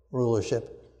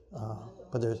rulership,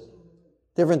 but there's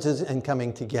differences in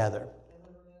coming together.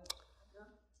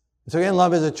 So again,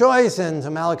 love is a choice. And so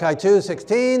Malachi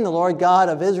 2:16, the Lord God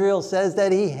of Israel says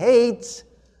that he hates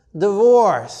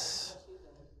divorce.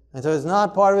 And so it's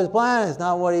not part of his plan. It's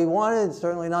not what he wanted. It's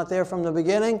certainly not there from the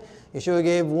beginning. Yeshua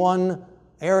gave one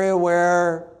area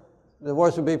where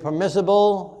divorce would be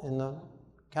permissible in the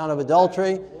count of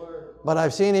adultery. But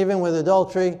I've seen even with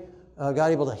adultery,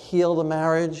 God able to heal the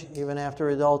marriage even after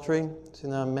adultery. I've seen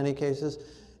that in many cases.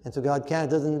 And so God can.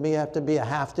 It doesn't have to be a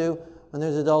have to when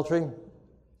there's adultery.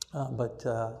 But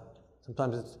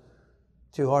sometimes it's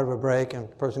too hard of a break and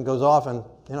the person goes off and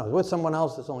with someone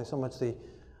else. There's only so much the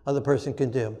other person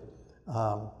can do.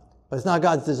 But it's not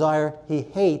God's desire. He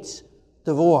hates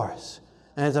divorce.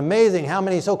 And it's amazing how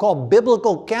many so-called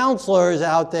biblical counselors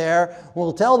out there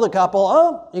will tell the couple,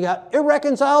 oh, you got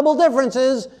irreconcilable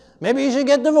differences. Maybe you should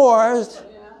get divorced.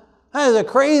 Yeah. That is a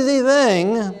crazy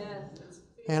thing.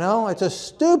 Yeah. It's a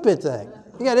stupid thing.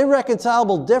 You got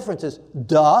irreconcilable differences.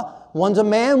 Duh. One's a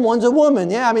man, one's a woman.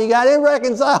 Yeah, you got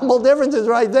irreconcilable differences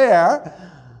right there.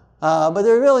 But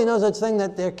there really no such thing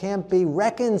that there can't be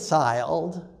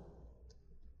reconciled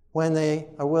when they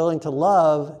are willing to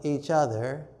love each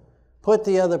other, put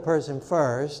the other person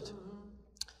first,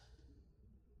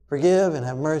 forgive and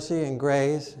have mercy and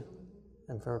grace,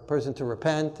 and for a person to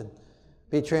repent and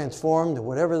be transformed to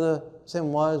whatever the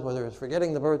sin was, whether it was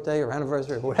forgetting the birthday or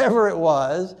anniversary or whatever it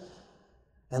was,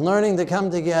 and learning to come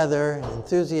together in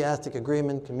enthusiastic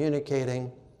agreement,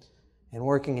 communicating, and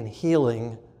working and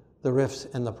healing the rifts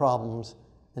and the problems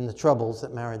and the troubles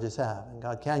that marriages have. And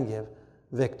God can give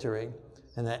victory,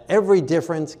 and that every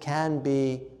difference can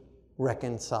be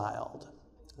reconciled.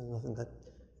 There's nothing that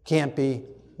can't be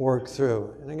worked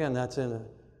through. And again, that's in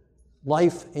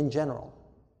life in general,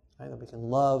 right? That we can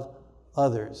love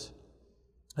others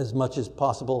as much as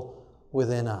possible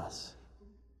within us.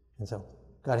 And so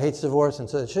God hates divorce, and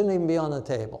so it shouldn't even be on the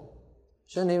table.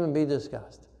 Shouldn't even be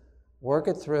discussed. Work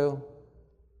it through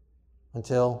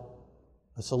until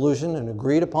a solution, an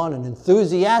agreed upon, an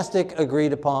enthusiastic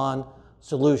agreed upon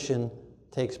solution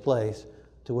takes place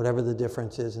to whatever the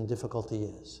difference is and difficulty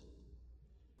is.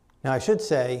 Now, I should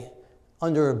say,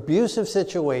 under abusive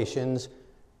situations,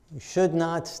 you should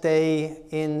not stay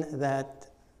in that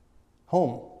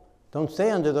home. Don't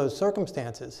stay under those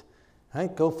circumstances.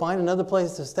 Right? Go find another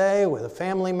place to stay with a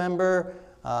family member,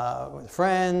 with a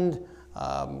friend,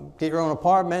 get your own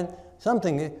apartment,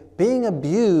 something. Being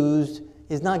abused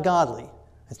is not godly.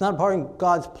 It's not part of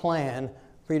God's plan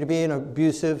for you to be in an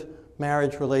abusive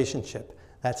marriage relationship.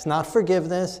 That's not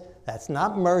forgiveness. That's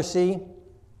not mercy.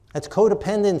 That's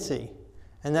codependency.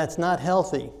 And that's not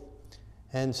healthy.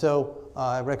 And so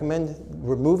I recommend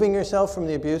removing yourself from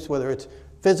the abuse, whether it's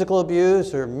physical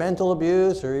abuse or mental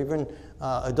abuse or even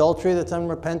adultery that's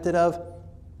unrepented of.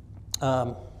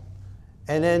 And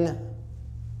then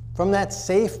from that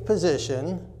safe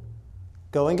position,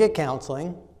 go and get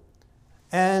counseling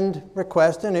and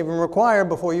request and even require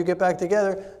before you get back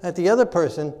together that the other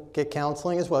person get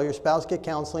counseling as well, your spouse get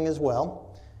counseling as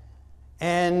well.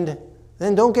 And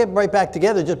then don't get right back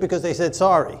together just because they said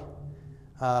sorry.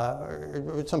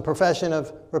 Or some profession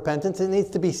of repentance. It needs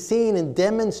to be seen and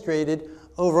demonstrated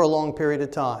over a long period of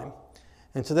time.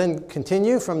 And so then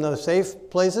continue from those safe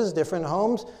places, different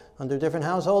homes, under different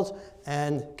households,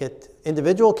 and get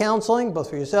individual counseling, both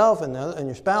for yourself and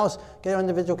your spouse. Get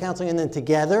individual counseling, and then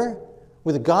together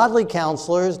with godly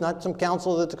counselors, not some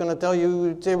counselor that's going to tell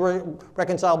you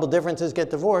irreconcilable differences, get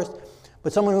divorced,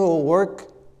 but someone who will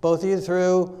work both of you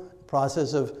through the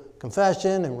process of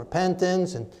confession and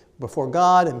repentance and before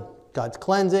God and God's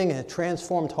cleansing and a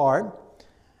transformed heart.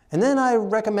 And then I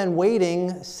recommend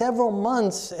waiting several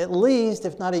months at least,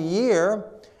 if not a year,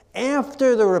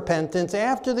 after the repentance,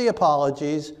 after the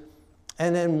apologies,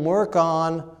 and then work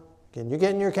on, again, you're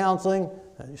getting your counseling,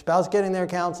 your spouse getting their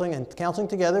counseling, and counseling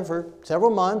together for several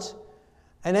months,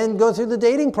 and then go through the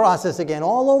dating process again,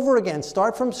 all over again.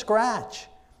 Start from scratch.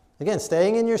 Again,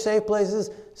 staying in your safe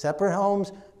places, separate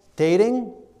homes,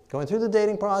 dating, going through the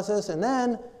dating process, and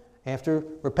then after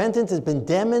repentance has been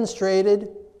demonstrated,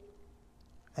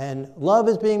 and love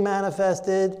is being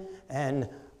manifested, and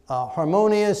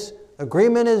harmonious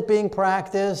agreement is being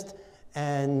practiced,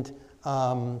 and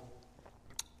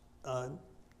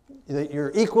that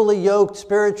you're equally yoked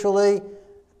spiritually,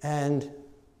 and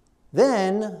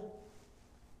then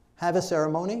have a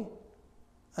ceremony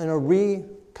and a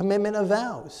recommitment of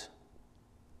vows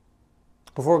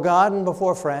before God and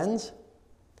before friends.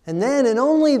 And then, and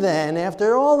only then,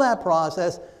 after all that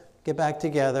process, get back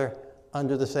together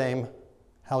under the same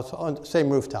house, same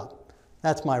rooftop.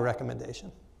 That's my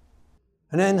recommendation.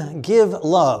 And then give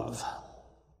love.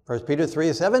 1 Peter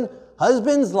 3:7,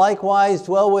 husbands likewise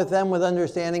dwell with them with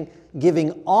understanding,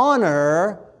 giving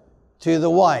honor to the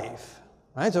wife.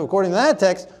 Right? So according to that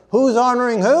text, who's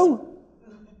honoring who?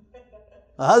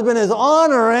 The husband is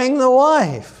honoring the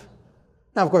wife.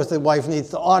 Now, of course, the wife needs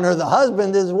to honor the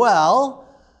husband as well,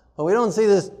 but we don't see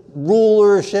this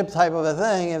rulership type of a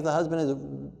thing if the husband is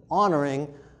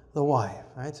honoring the wife.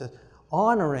 Right? So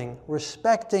honoring,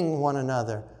 respecting one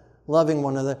another, loving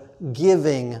one another,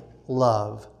 giving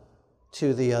love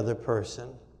to the other person.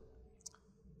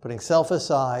 Putting self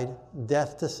aside,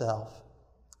 death to self,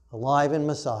 alive in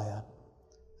Messiah,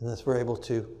 and thus we're able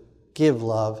to give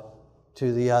love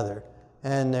to the other.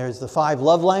 And there's the 5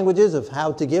 love languages of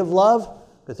how to give love,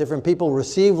 because different people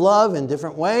receive love in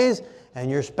different ways, and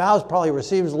your spouse probably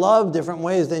receives love different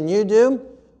ways than you do,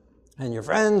 and your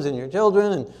friends and your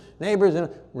children and neighbors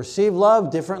receive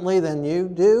love differently than you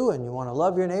do, and you want to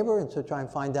love your neighbor, and so try and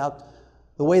find out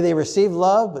the way they receive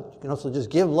love, but you can also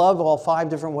just give love all 5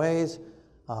 different ways.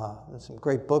 There's some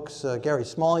great books Gary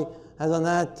Smalley has on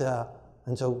that.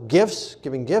 And so gifts,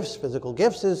 giving gifts, physical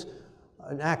gifts is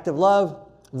an act of love.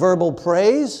 Verbal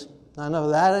praise, not enough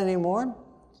of that anymore.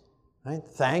 Right?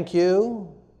 Thank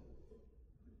you.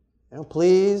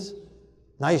 Please.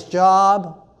 Nice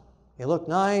job. You look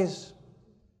nice.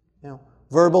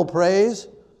 Verbal praise.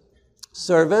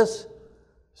 Service.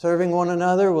 Serving one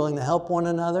another, willing to help one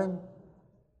another.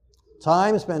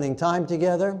 Time, spending time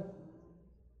together.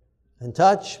 And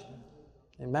touch.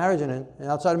 In marriage and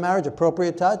outside of marriage,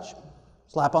 appropriate touch.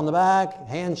 Slap on the back,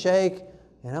 handshake,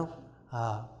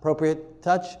 appropriate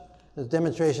touch is a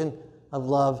demonstration of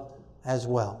love as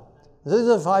well. So these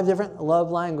are 5 different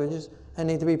love languages that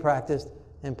need to be practiced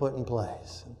and put in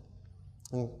place.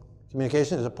 And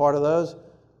communication is a part of those,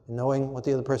 knowing what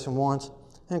the other person wants.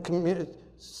 And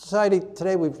society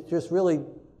today,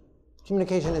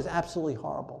 communication is absolutely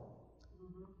horrible.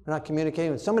 We're not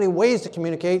communicating. There's so many ways to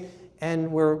communicate,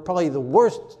 and we're probably the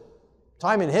worst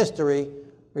time in history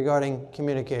regarding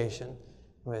communication,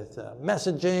 with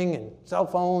messaging and cell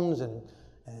phones and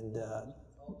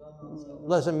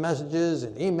lesson messages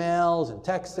and emails and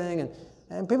texting,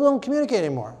 and people don't communicate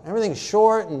anymore. Everything's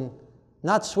short and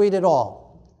not sweet at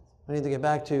all. We need to get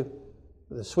back to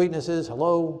the sweetnesses.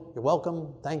 Hello, you're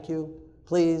welcome, thank you,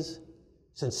 please,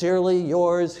 sincerely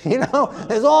yours.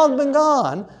 It's all been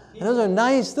gone. And those are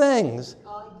nice things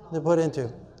to put into.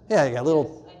 Yeah, you got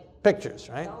little pictures,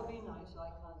 right? That would be nice,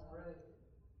 icons, right?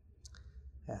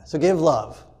 Yeah, so give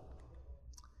love.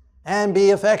 And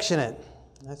be affectionate.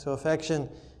 So affection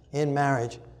in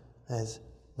marriage is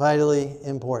vitally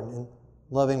important in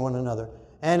loving one another.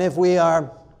 And if we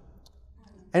are,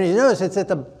 and you notice it's at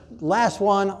the last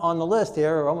one on the list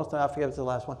here, or almost, I forget if it's the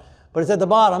last one, but it's at the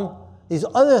bottom. These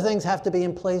other things have to be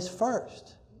in place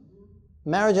first.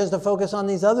 Marriage has to focus on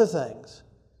these other things.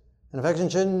 And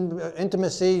affection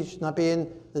intimacy should not be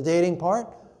in the dating part.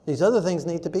 These other things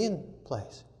need to be in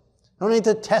place. You don't need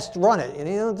to test run it. You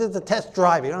don't need to test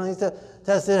drive. You don't need to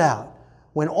test it out.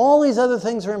 When all these other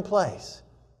things are in place,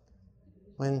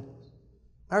 when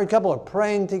married couple are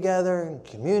praying together and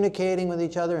communicating with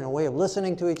each other in a way of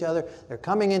listening to each other, they're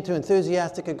coming into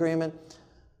enthusiastic agreement,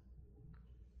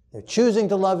 they're choosing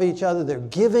to love each other, they're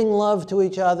giving love to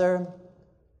each other,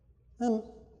 then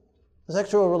the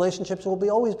sexual relationships will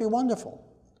always be wonderful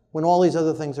when all these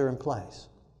other things are in place.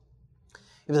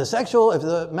 If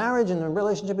the marriage and the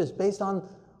relationship is based on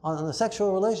the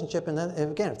sexual relationship, and then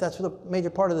again, if that's the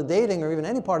major part of the dating or even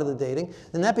any part of the dating,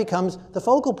 then that becomes the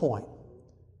focal point.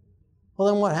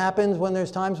 Well, then what happens when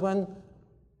there's times when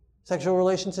sexual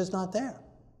relations is not there?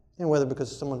 Whether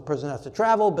because person has to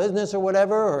travel, business or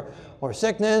whatever, or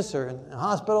sickness, or in a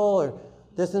hospital, or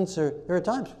distance, or there are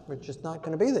times we're just not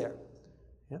going to be there.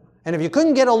 And if you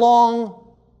couldn't get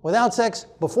along without sex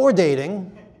before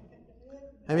dating,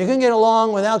 and if you couldn't get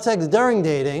along without sex during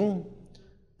dating,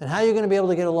 then how are you going to be able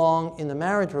to get along in the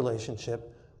marriage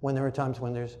relationship when there are times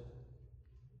when there's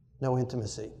no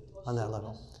intimacy on that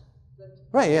level?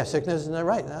 Right, yeah, sickness,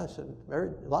 right. That's a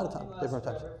lot of times, different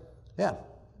times. Yeah.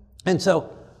 And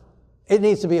so it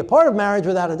needs to be a part of marriage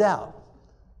without a doubt,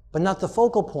 but not the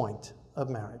focal point of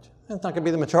marriage. It's not going to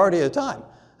be the majority of the time,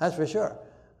 that's for sure.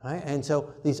 Right? And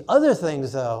so these other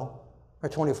things, though, are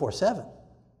 24/7.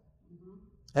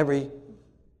 Every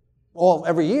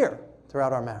every year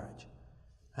throughout our marriage.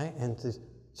 Right? And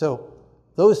so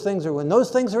those things when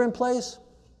those things are in place,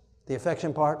 the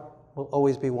affection part will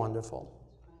always be wonderful.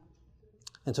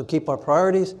 And so keep our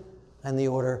priorities and the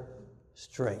order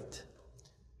straight.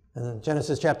 And then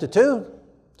Genesis chapter 2,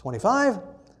 25,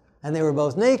 and they were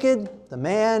both naked, the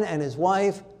man and his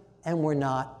wife, and were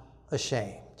not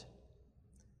ashamed.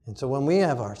 And so when we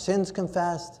have our sins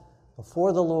confessed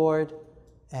before the Lord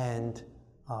and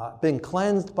been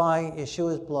cleansed by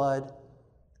Yeshua's blood,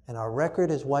 and our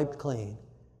record is wiped clean, and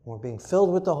we're being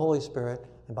filled with the Holy Spirit,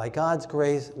 and by God's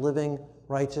grace living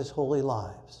righteous, holy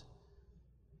lives,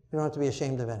 we don't have to be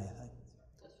ashamed of anything.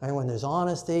 Right? When there's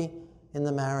honesty in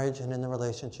the marriage and in the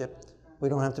relationship, we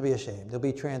don't have to be ashamed. There'll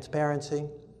be transparency,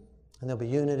 and there'll be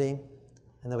unity,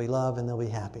 and there'll be love, and there'll be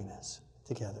happiness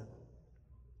together.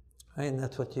 Right? And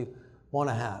that's what you want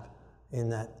to have in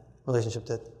that relationship,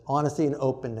 that honesty and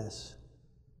openness,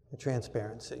 and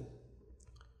transparency.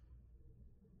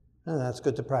 And that's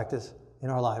good to practice in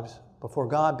our lives before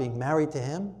God, being married to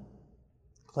Him,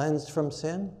 cleansed from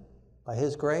sin by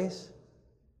His grace,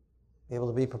 be able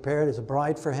to be prepared as a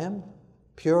bride for Him,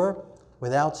 pure,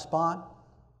 without spot,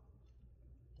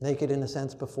 naked in a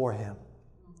sense before Him.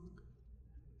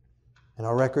 And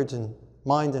our records and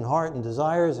mind and heart and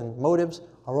desires and motives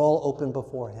are all open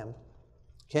before Him.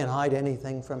 Can't hide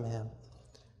anything from Him.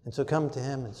 And so come to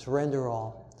Him and surrender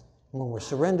all. And when we're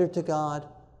surrendered to God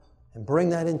and bring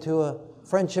that into a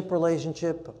friendship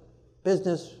relationship, a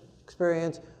business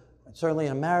experience, and certainly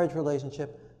a marriage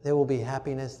relationship, there will be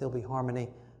happiness, there'll be harmony,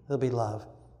 there'll be love,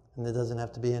 and there doesn't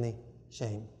have to be any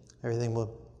shame. Everything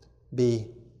will be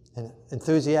an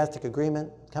enthusiastic agreement,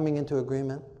 coming into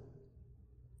agreement,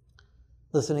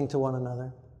 listening to one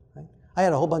another. Right? I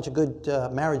had a whole bunch of good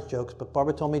marriage jokes, but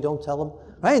Barbara told me don't tell them.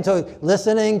 Right? So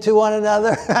listening to one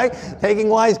another, right? Taking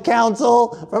wise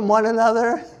counsel from one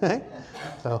another. Right?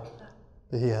 So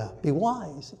be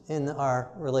wise in our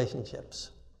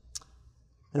relationships.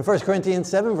 In 1 Corinthians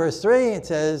 7, verse 3, it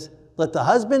says, "Let the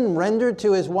husband render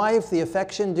to his wife the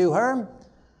affection due her,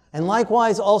 and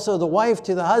likewise also the wife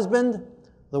to the husband.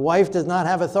 The wife does not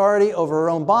have authority over her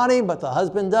own body, but the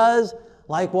husband does.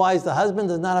 Likewise, the husband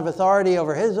does not have authority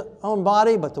over his own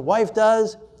body, but the wife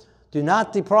does. Do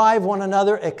not deprive one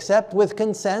another except with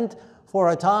consent for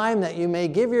a time, that you may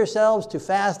give yourselves to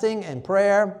fasting and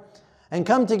prayer, and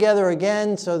come together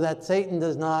again so that Satan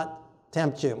does not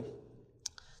tempt you."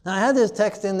 Now, I had this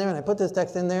text in there, and I put this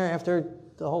text in there after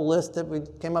the whole list that we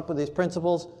came up with these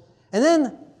principles. And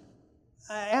then,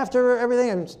 after everything,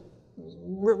 I'm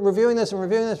reviewing this,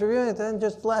 and then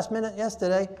just last minute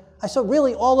yesterday, I saw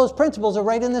really all those principles are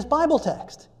right in this Bible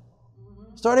text.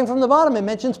 Starting from the bottom, it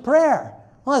mentions prayer.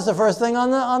 Well, that's the first thing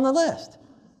on the list.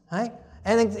 Right?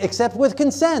 And except with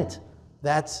consent.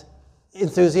 That's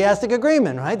enthusiastic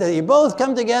agreement, right? That you both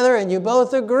come together and you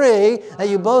both agree that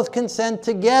you both consent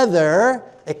together,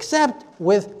 except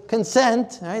with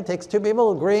consent. Right? It takes two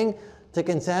people agreeing to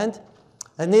consent.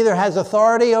 And neither has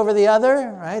authority over the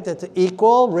other, right? That's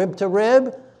equal, rib to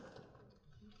rib.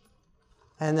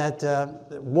 And that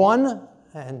one,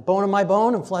 and bone of my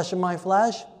bone and flesh of my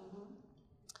flesh.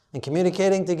 And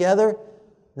communicating together,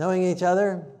 knowing each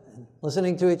other, and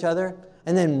listening to each other.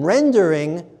 And then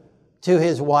rendering to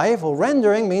his wife. Well,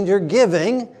 rendering means you're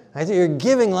giving. Right? So you're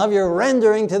giving love, you're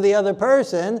rendering to the other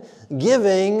person.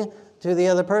 Giving to the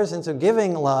other person, so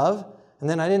giving love. And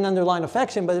then I didn't underline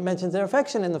affection, but it mentions their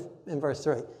affection in verse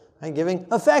 3. Right? Giving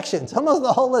affections. Almost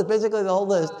the whole list, basically the whole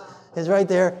list is right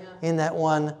there in that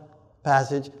one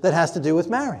passage that has to do with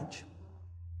marriage.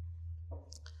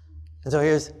 And so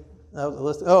here's the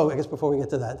list. Oh, I guess before we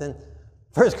get to that, then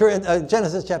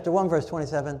Genesis chapter 1, verse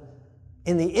 27.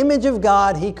 "In the image of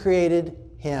God he created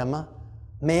him,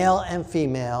 male and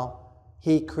female,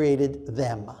 he created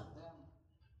them."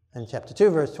 And chapter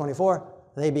 2, verse 24,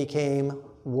 "They became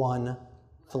one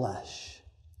flesh."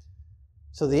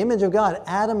 So the image of God,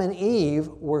 Adam and Eve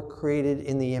were created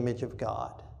in the image of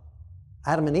God.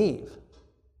 Adam and Eve.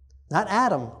 Not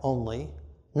Adam only,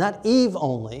 not Eve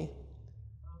only,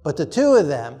 but the two of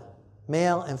them,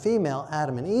 male and female,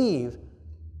 Adam and Eve,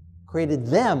 created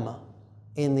them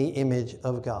in the image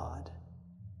of God.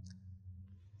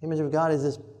 The image of God is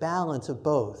this balance of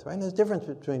both, right? And there's a difference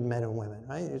between men and women,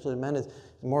 right? Usually men is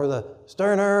more the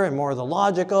sterner and more the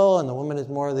logical, and the woman is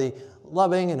more the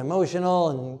loving and emotional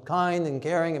and kind and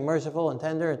caring and merciful and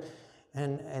tender.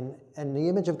 And the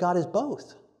image of God is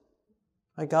both.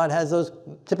 Right? God has those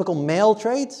typical male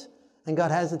traits, and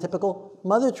God has the typical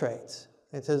mother traits.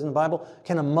 It says in the Bible,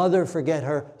 can a mother forget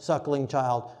her suckling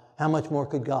child? How much more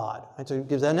could God? Right? So it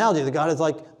gives that analogy that God is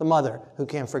like the mother who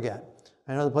can't forget.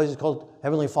 I know the place is called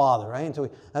Heavenly Father, right? And so we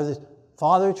have this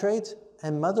father traits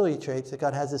and motherly traits, that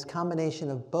God has this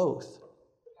combination of both.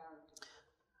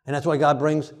 And that's why God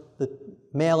brings the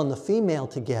male and the female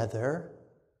together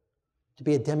to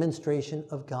be a demonstration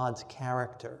of God's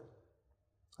character.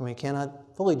 And we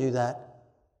cannot fully do that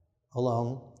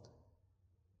alone.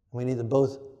 We need the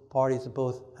both parties, the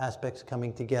both aspects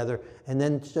coming together, and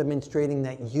then demonstrating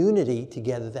that unity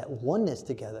together, that oneness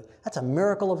together. That's a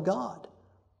miracle of God.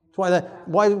 That's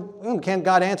why can't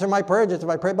God answer my prayer just if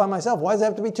I pray by myself? Why does it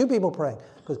have to be two people praying?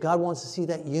 Because God wants to see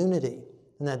that unity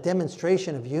and that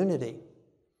demonstration of unity.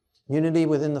 Unity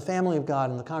within the family of God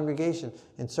and the congregation,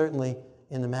 and certainly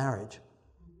in the marriage.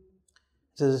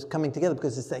 So this is coming together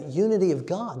because it's that unity of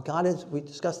God. God is, we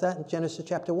discussed that in Genesis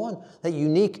chapter 1, that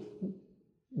unique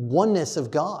oneness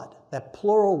of God, that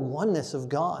plural oneness of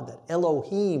God, that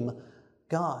Elohim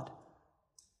God.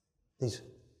 These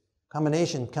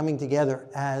combination coming together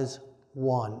as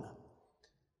one.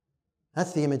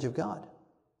 That's the image of God.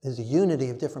 There's a unity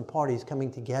of different parties coming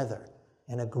together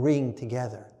and agreeing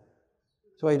together.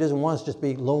 That's why he doesn't want us just to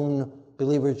be lone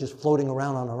believers just floating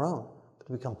around on our own, but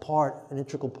to become an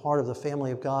integral part of the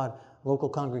family of God, a local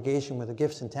congregation where the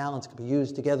gifts and talents can be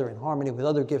used together in harmony with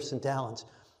other gifts and talents,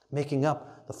 making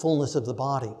up the fullness of the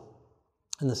body.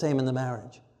 And the same in the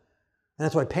marriage. And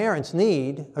that's why parents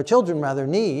need, or children rather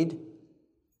need,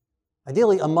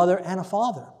 ideally a mother and a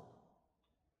father.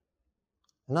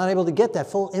 They're not able to get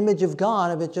that full image of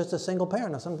God if it's just a single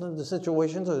parent. Now sometimes the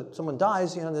situations, or someone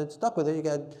dies, they're stuck with it, you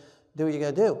got to do what you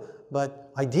got to do.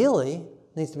 But ideally,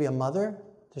 it needs to be a mother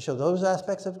to show those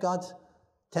aspects of God's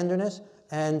tenderness,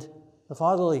 and the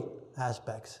fatherly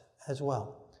aspects as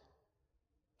well.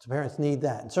 So parents need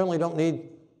that. And certainly don't need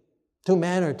two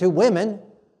men or two women,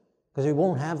 because we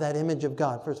won't have that image of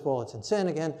God. First of all, it's in sin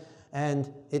again,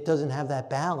 and it doesn't have that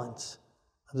balance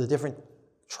of the different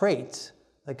traits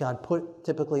that God put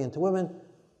typically into women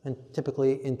and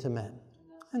typically into men.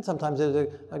 And sometimes there's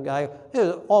a guy,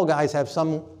 all guys have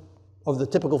some of the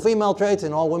typical female traits,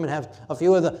 and all women have a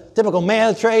few of the typical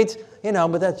male traits,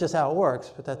 but that's just how it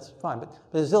works, but that's fine. But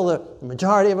there's still the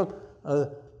majority of them,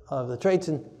 of the traits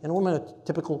in a woman are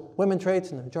typical women traits,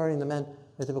 and the majority of the men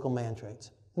are typical man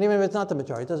traits. And even if it's not the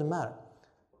majority, it doesn't matter.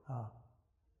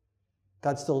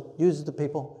 God still uses the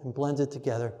people and blends it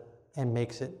together and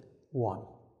makes it one.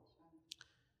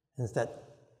 And it's that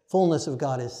fullness of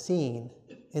God is seen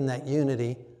in that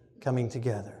unity coming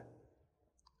together.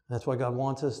 That's why God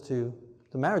wants us to,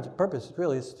 the marriage purpose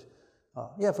really is,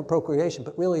 for procreation,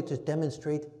 but really to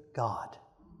demonstrate God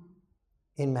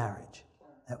in marriage.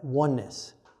 That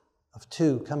oneness of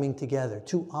two coming together,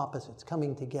 two opposites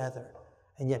coming together,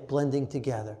 and yet blending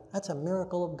together. That's a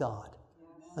miracle of God.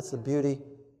 That's the beauty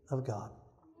of God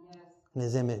and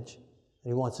His image that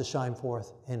He wants to shine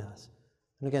forth in us.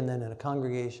 And again, then in a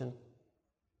congregation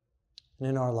and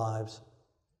in our lives,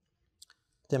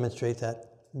 demonstrate that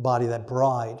body, that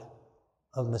bride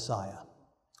of Messiah.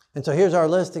 And so here's our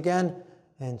list again.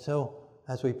 And so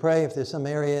as we pray, if there's some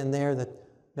area in there that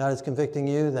God is convicting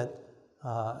you that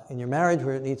in your marriage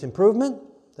where it needs improvement,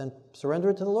 then surrender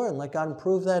it to the Lord and let God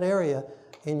improve that area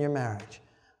in your marriage.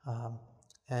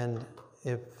 And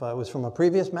if it was from a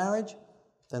previous marriage,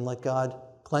 then let God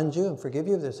cleanse you and forgive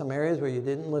you. If there's some areas where you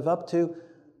didn't live up to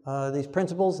these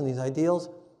principles and these ideals,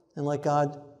 and let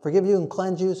God forgive you and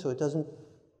cleanse you so it doesn't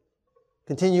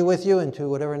continue with you into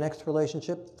whatever next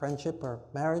relationship, friendship, or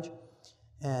marriage.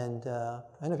 And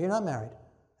if you're not married,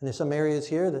 and there's some areas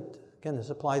here that, again, this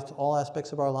applies to all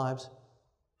aspects of our lives,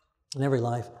 in every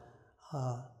life,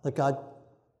 let God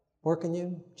work in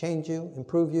you, change you,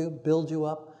 improve you, build you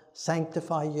up,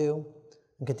 sanctify you,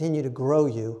 and continue to grow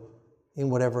you in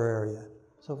whatever area.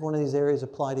 So if one of these areas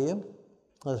apply to you,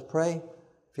 let us pray.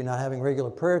 If you're not having regular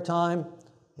prayer time,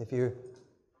 if you're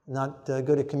not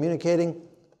good at communicating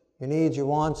your needs, your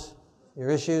wants, your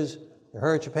issues, your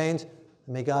hurts, your pains,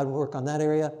 may God work on that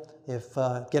area. If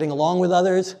getting along with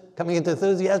others, coming into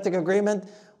enthusiastic agreement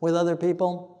with other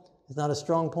people is not a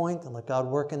strong point, then let God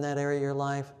work in that area of your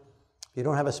life. If you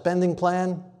don't have a spending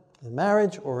plan in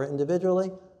marriage or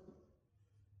individually,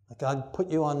 let God put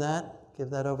you on that. Give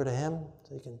that over to Him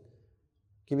so He can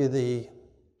give you the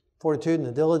fortitude and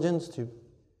the diligence to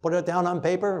put it down on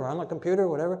paper or on a computer or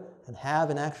whatever, and have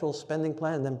an actual spending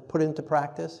plan and then put it into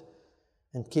practice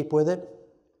and keep with it.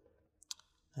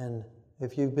 And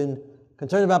if you've been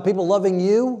concerned about people loving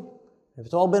you, if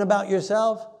it's all been about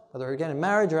yourself, whether again in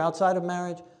marriage or outside of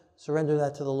marriage, surrender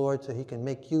that to the Lord so He can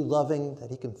make you loving, that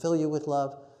He can fill you with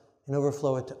love and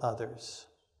overflow it to others.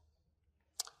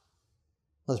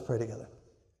 Let's pray together.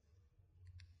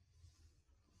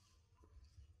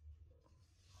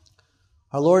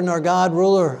 Our Lord and our God,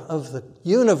 ruler of the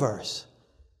universe,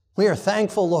 We are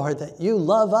thankful, Lord, that you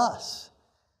love us.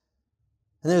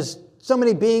 And there's so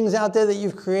many beings out there that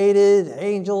you've created,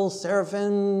 angels,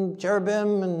 seraphim,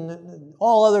 cherubim, and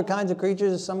all other kinds of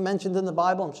creatures, some mentioned in the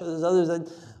Bible. I'm sure there's others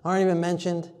that aren't even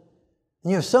mentioned.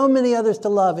 And you have so many others to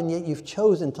love, and yet you've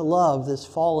chosen to love this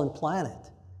fallen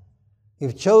planet.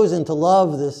 You've chosen to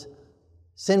love this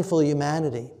sinful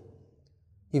humanity.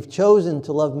 You've chosen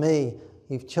to love me.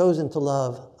 You've chosen to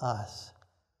love us.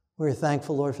 We're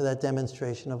thankful, Lord, for that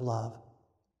demonstration of love.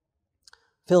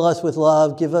 Fill us with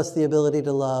love. Give us the ability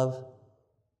to love.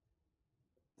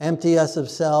 Empty us of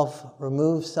self.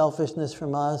 Remove selfishness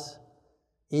from us,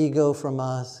 ego from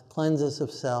us. Cleanse us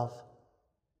of self.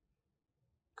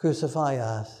 Crucify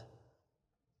us.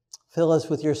 Fill us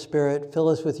with your Spirit. Fill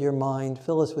us with your mind.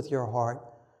 Fill us with your heart.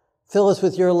 Fill us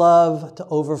with your love to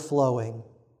overflowing.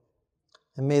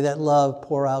 And may that love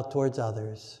pour out towards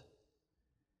others.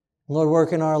 Lord,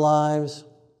 work in our lives.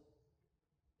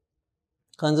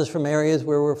 Cleanse us from areas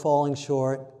where we're falling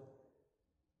short.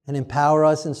 And empower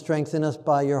us and strengthen us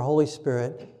by your Holy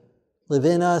Spirit. Live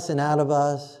in us and out of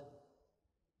us.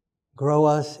 Grow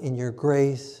us in your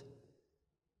grace.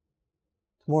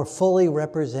 To more fully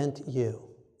represent you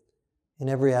in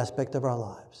every aspect of our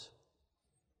lives.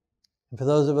 And for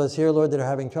those of us here, Lord, that are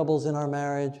having troubles in our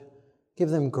marriage, give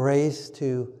them grace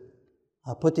to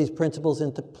put these principles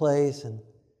into place and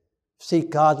seek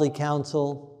godly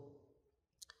counsel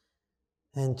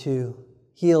and to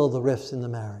heal the rifts in the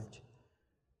marriage.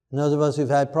 And those of us who've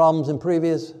had problems in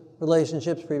previous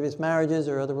relationships, previous marriages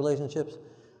or other relationships,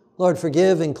 Lord,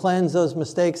 forgive and cleanse those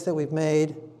mistakes that we've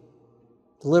made.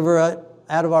 Deliver it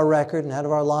out of our record and out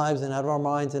of our lives and out of our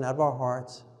minds and out of our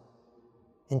hearts.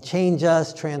 And change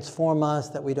us, transform us,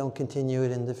 that we don't continue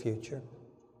it in the future.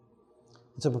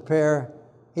 And so prepare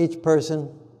each person,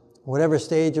 whatever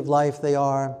stage of life they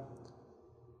are,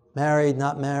 married,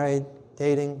 not married,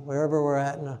 dating, wherever we're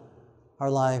at in our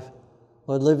life.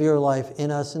 Lord, live your life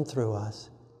in us and through us.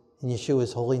 In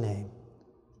Yeshua's holy name,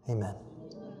 amen.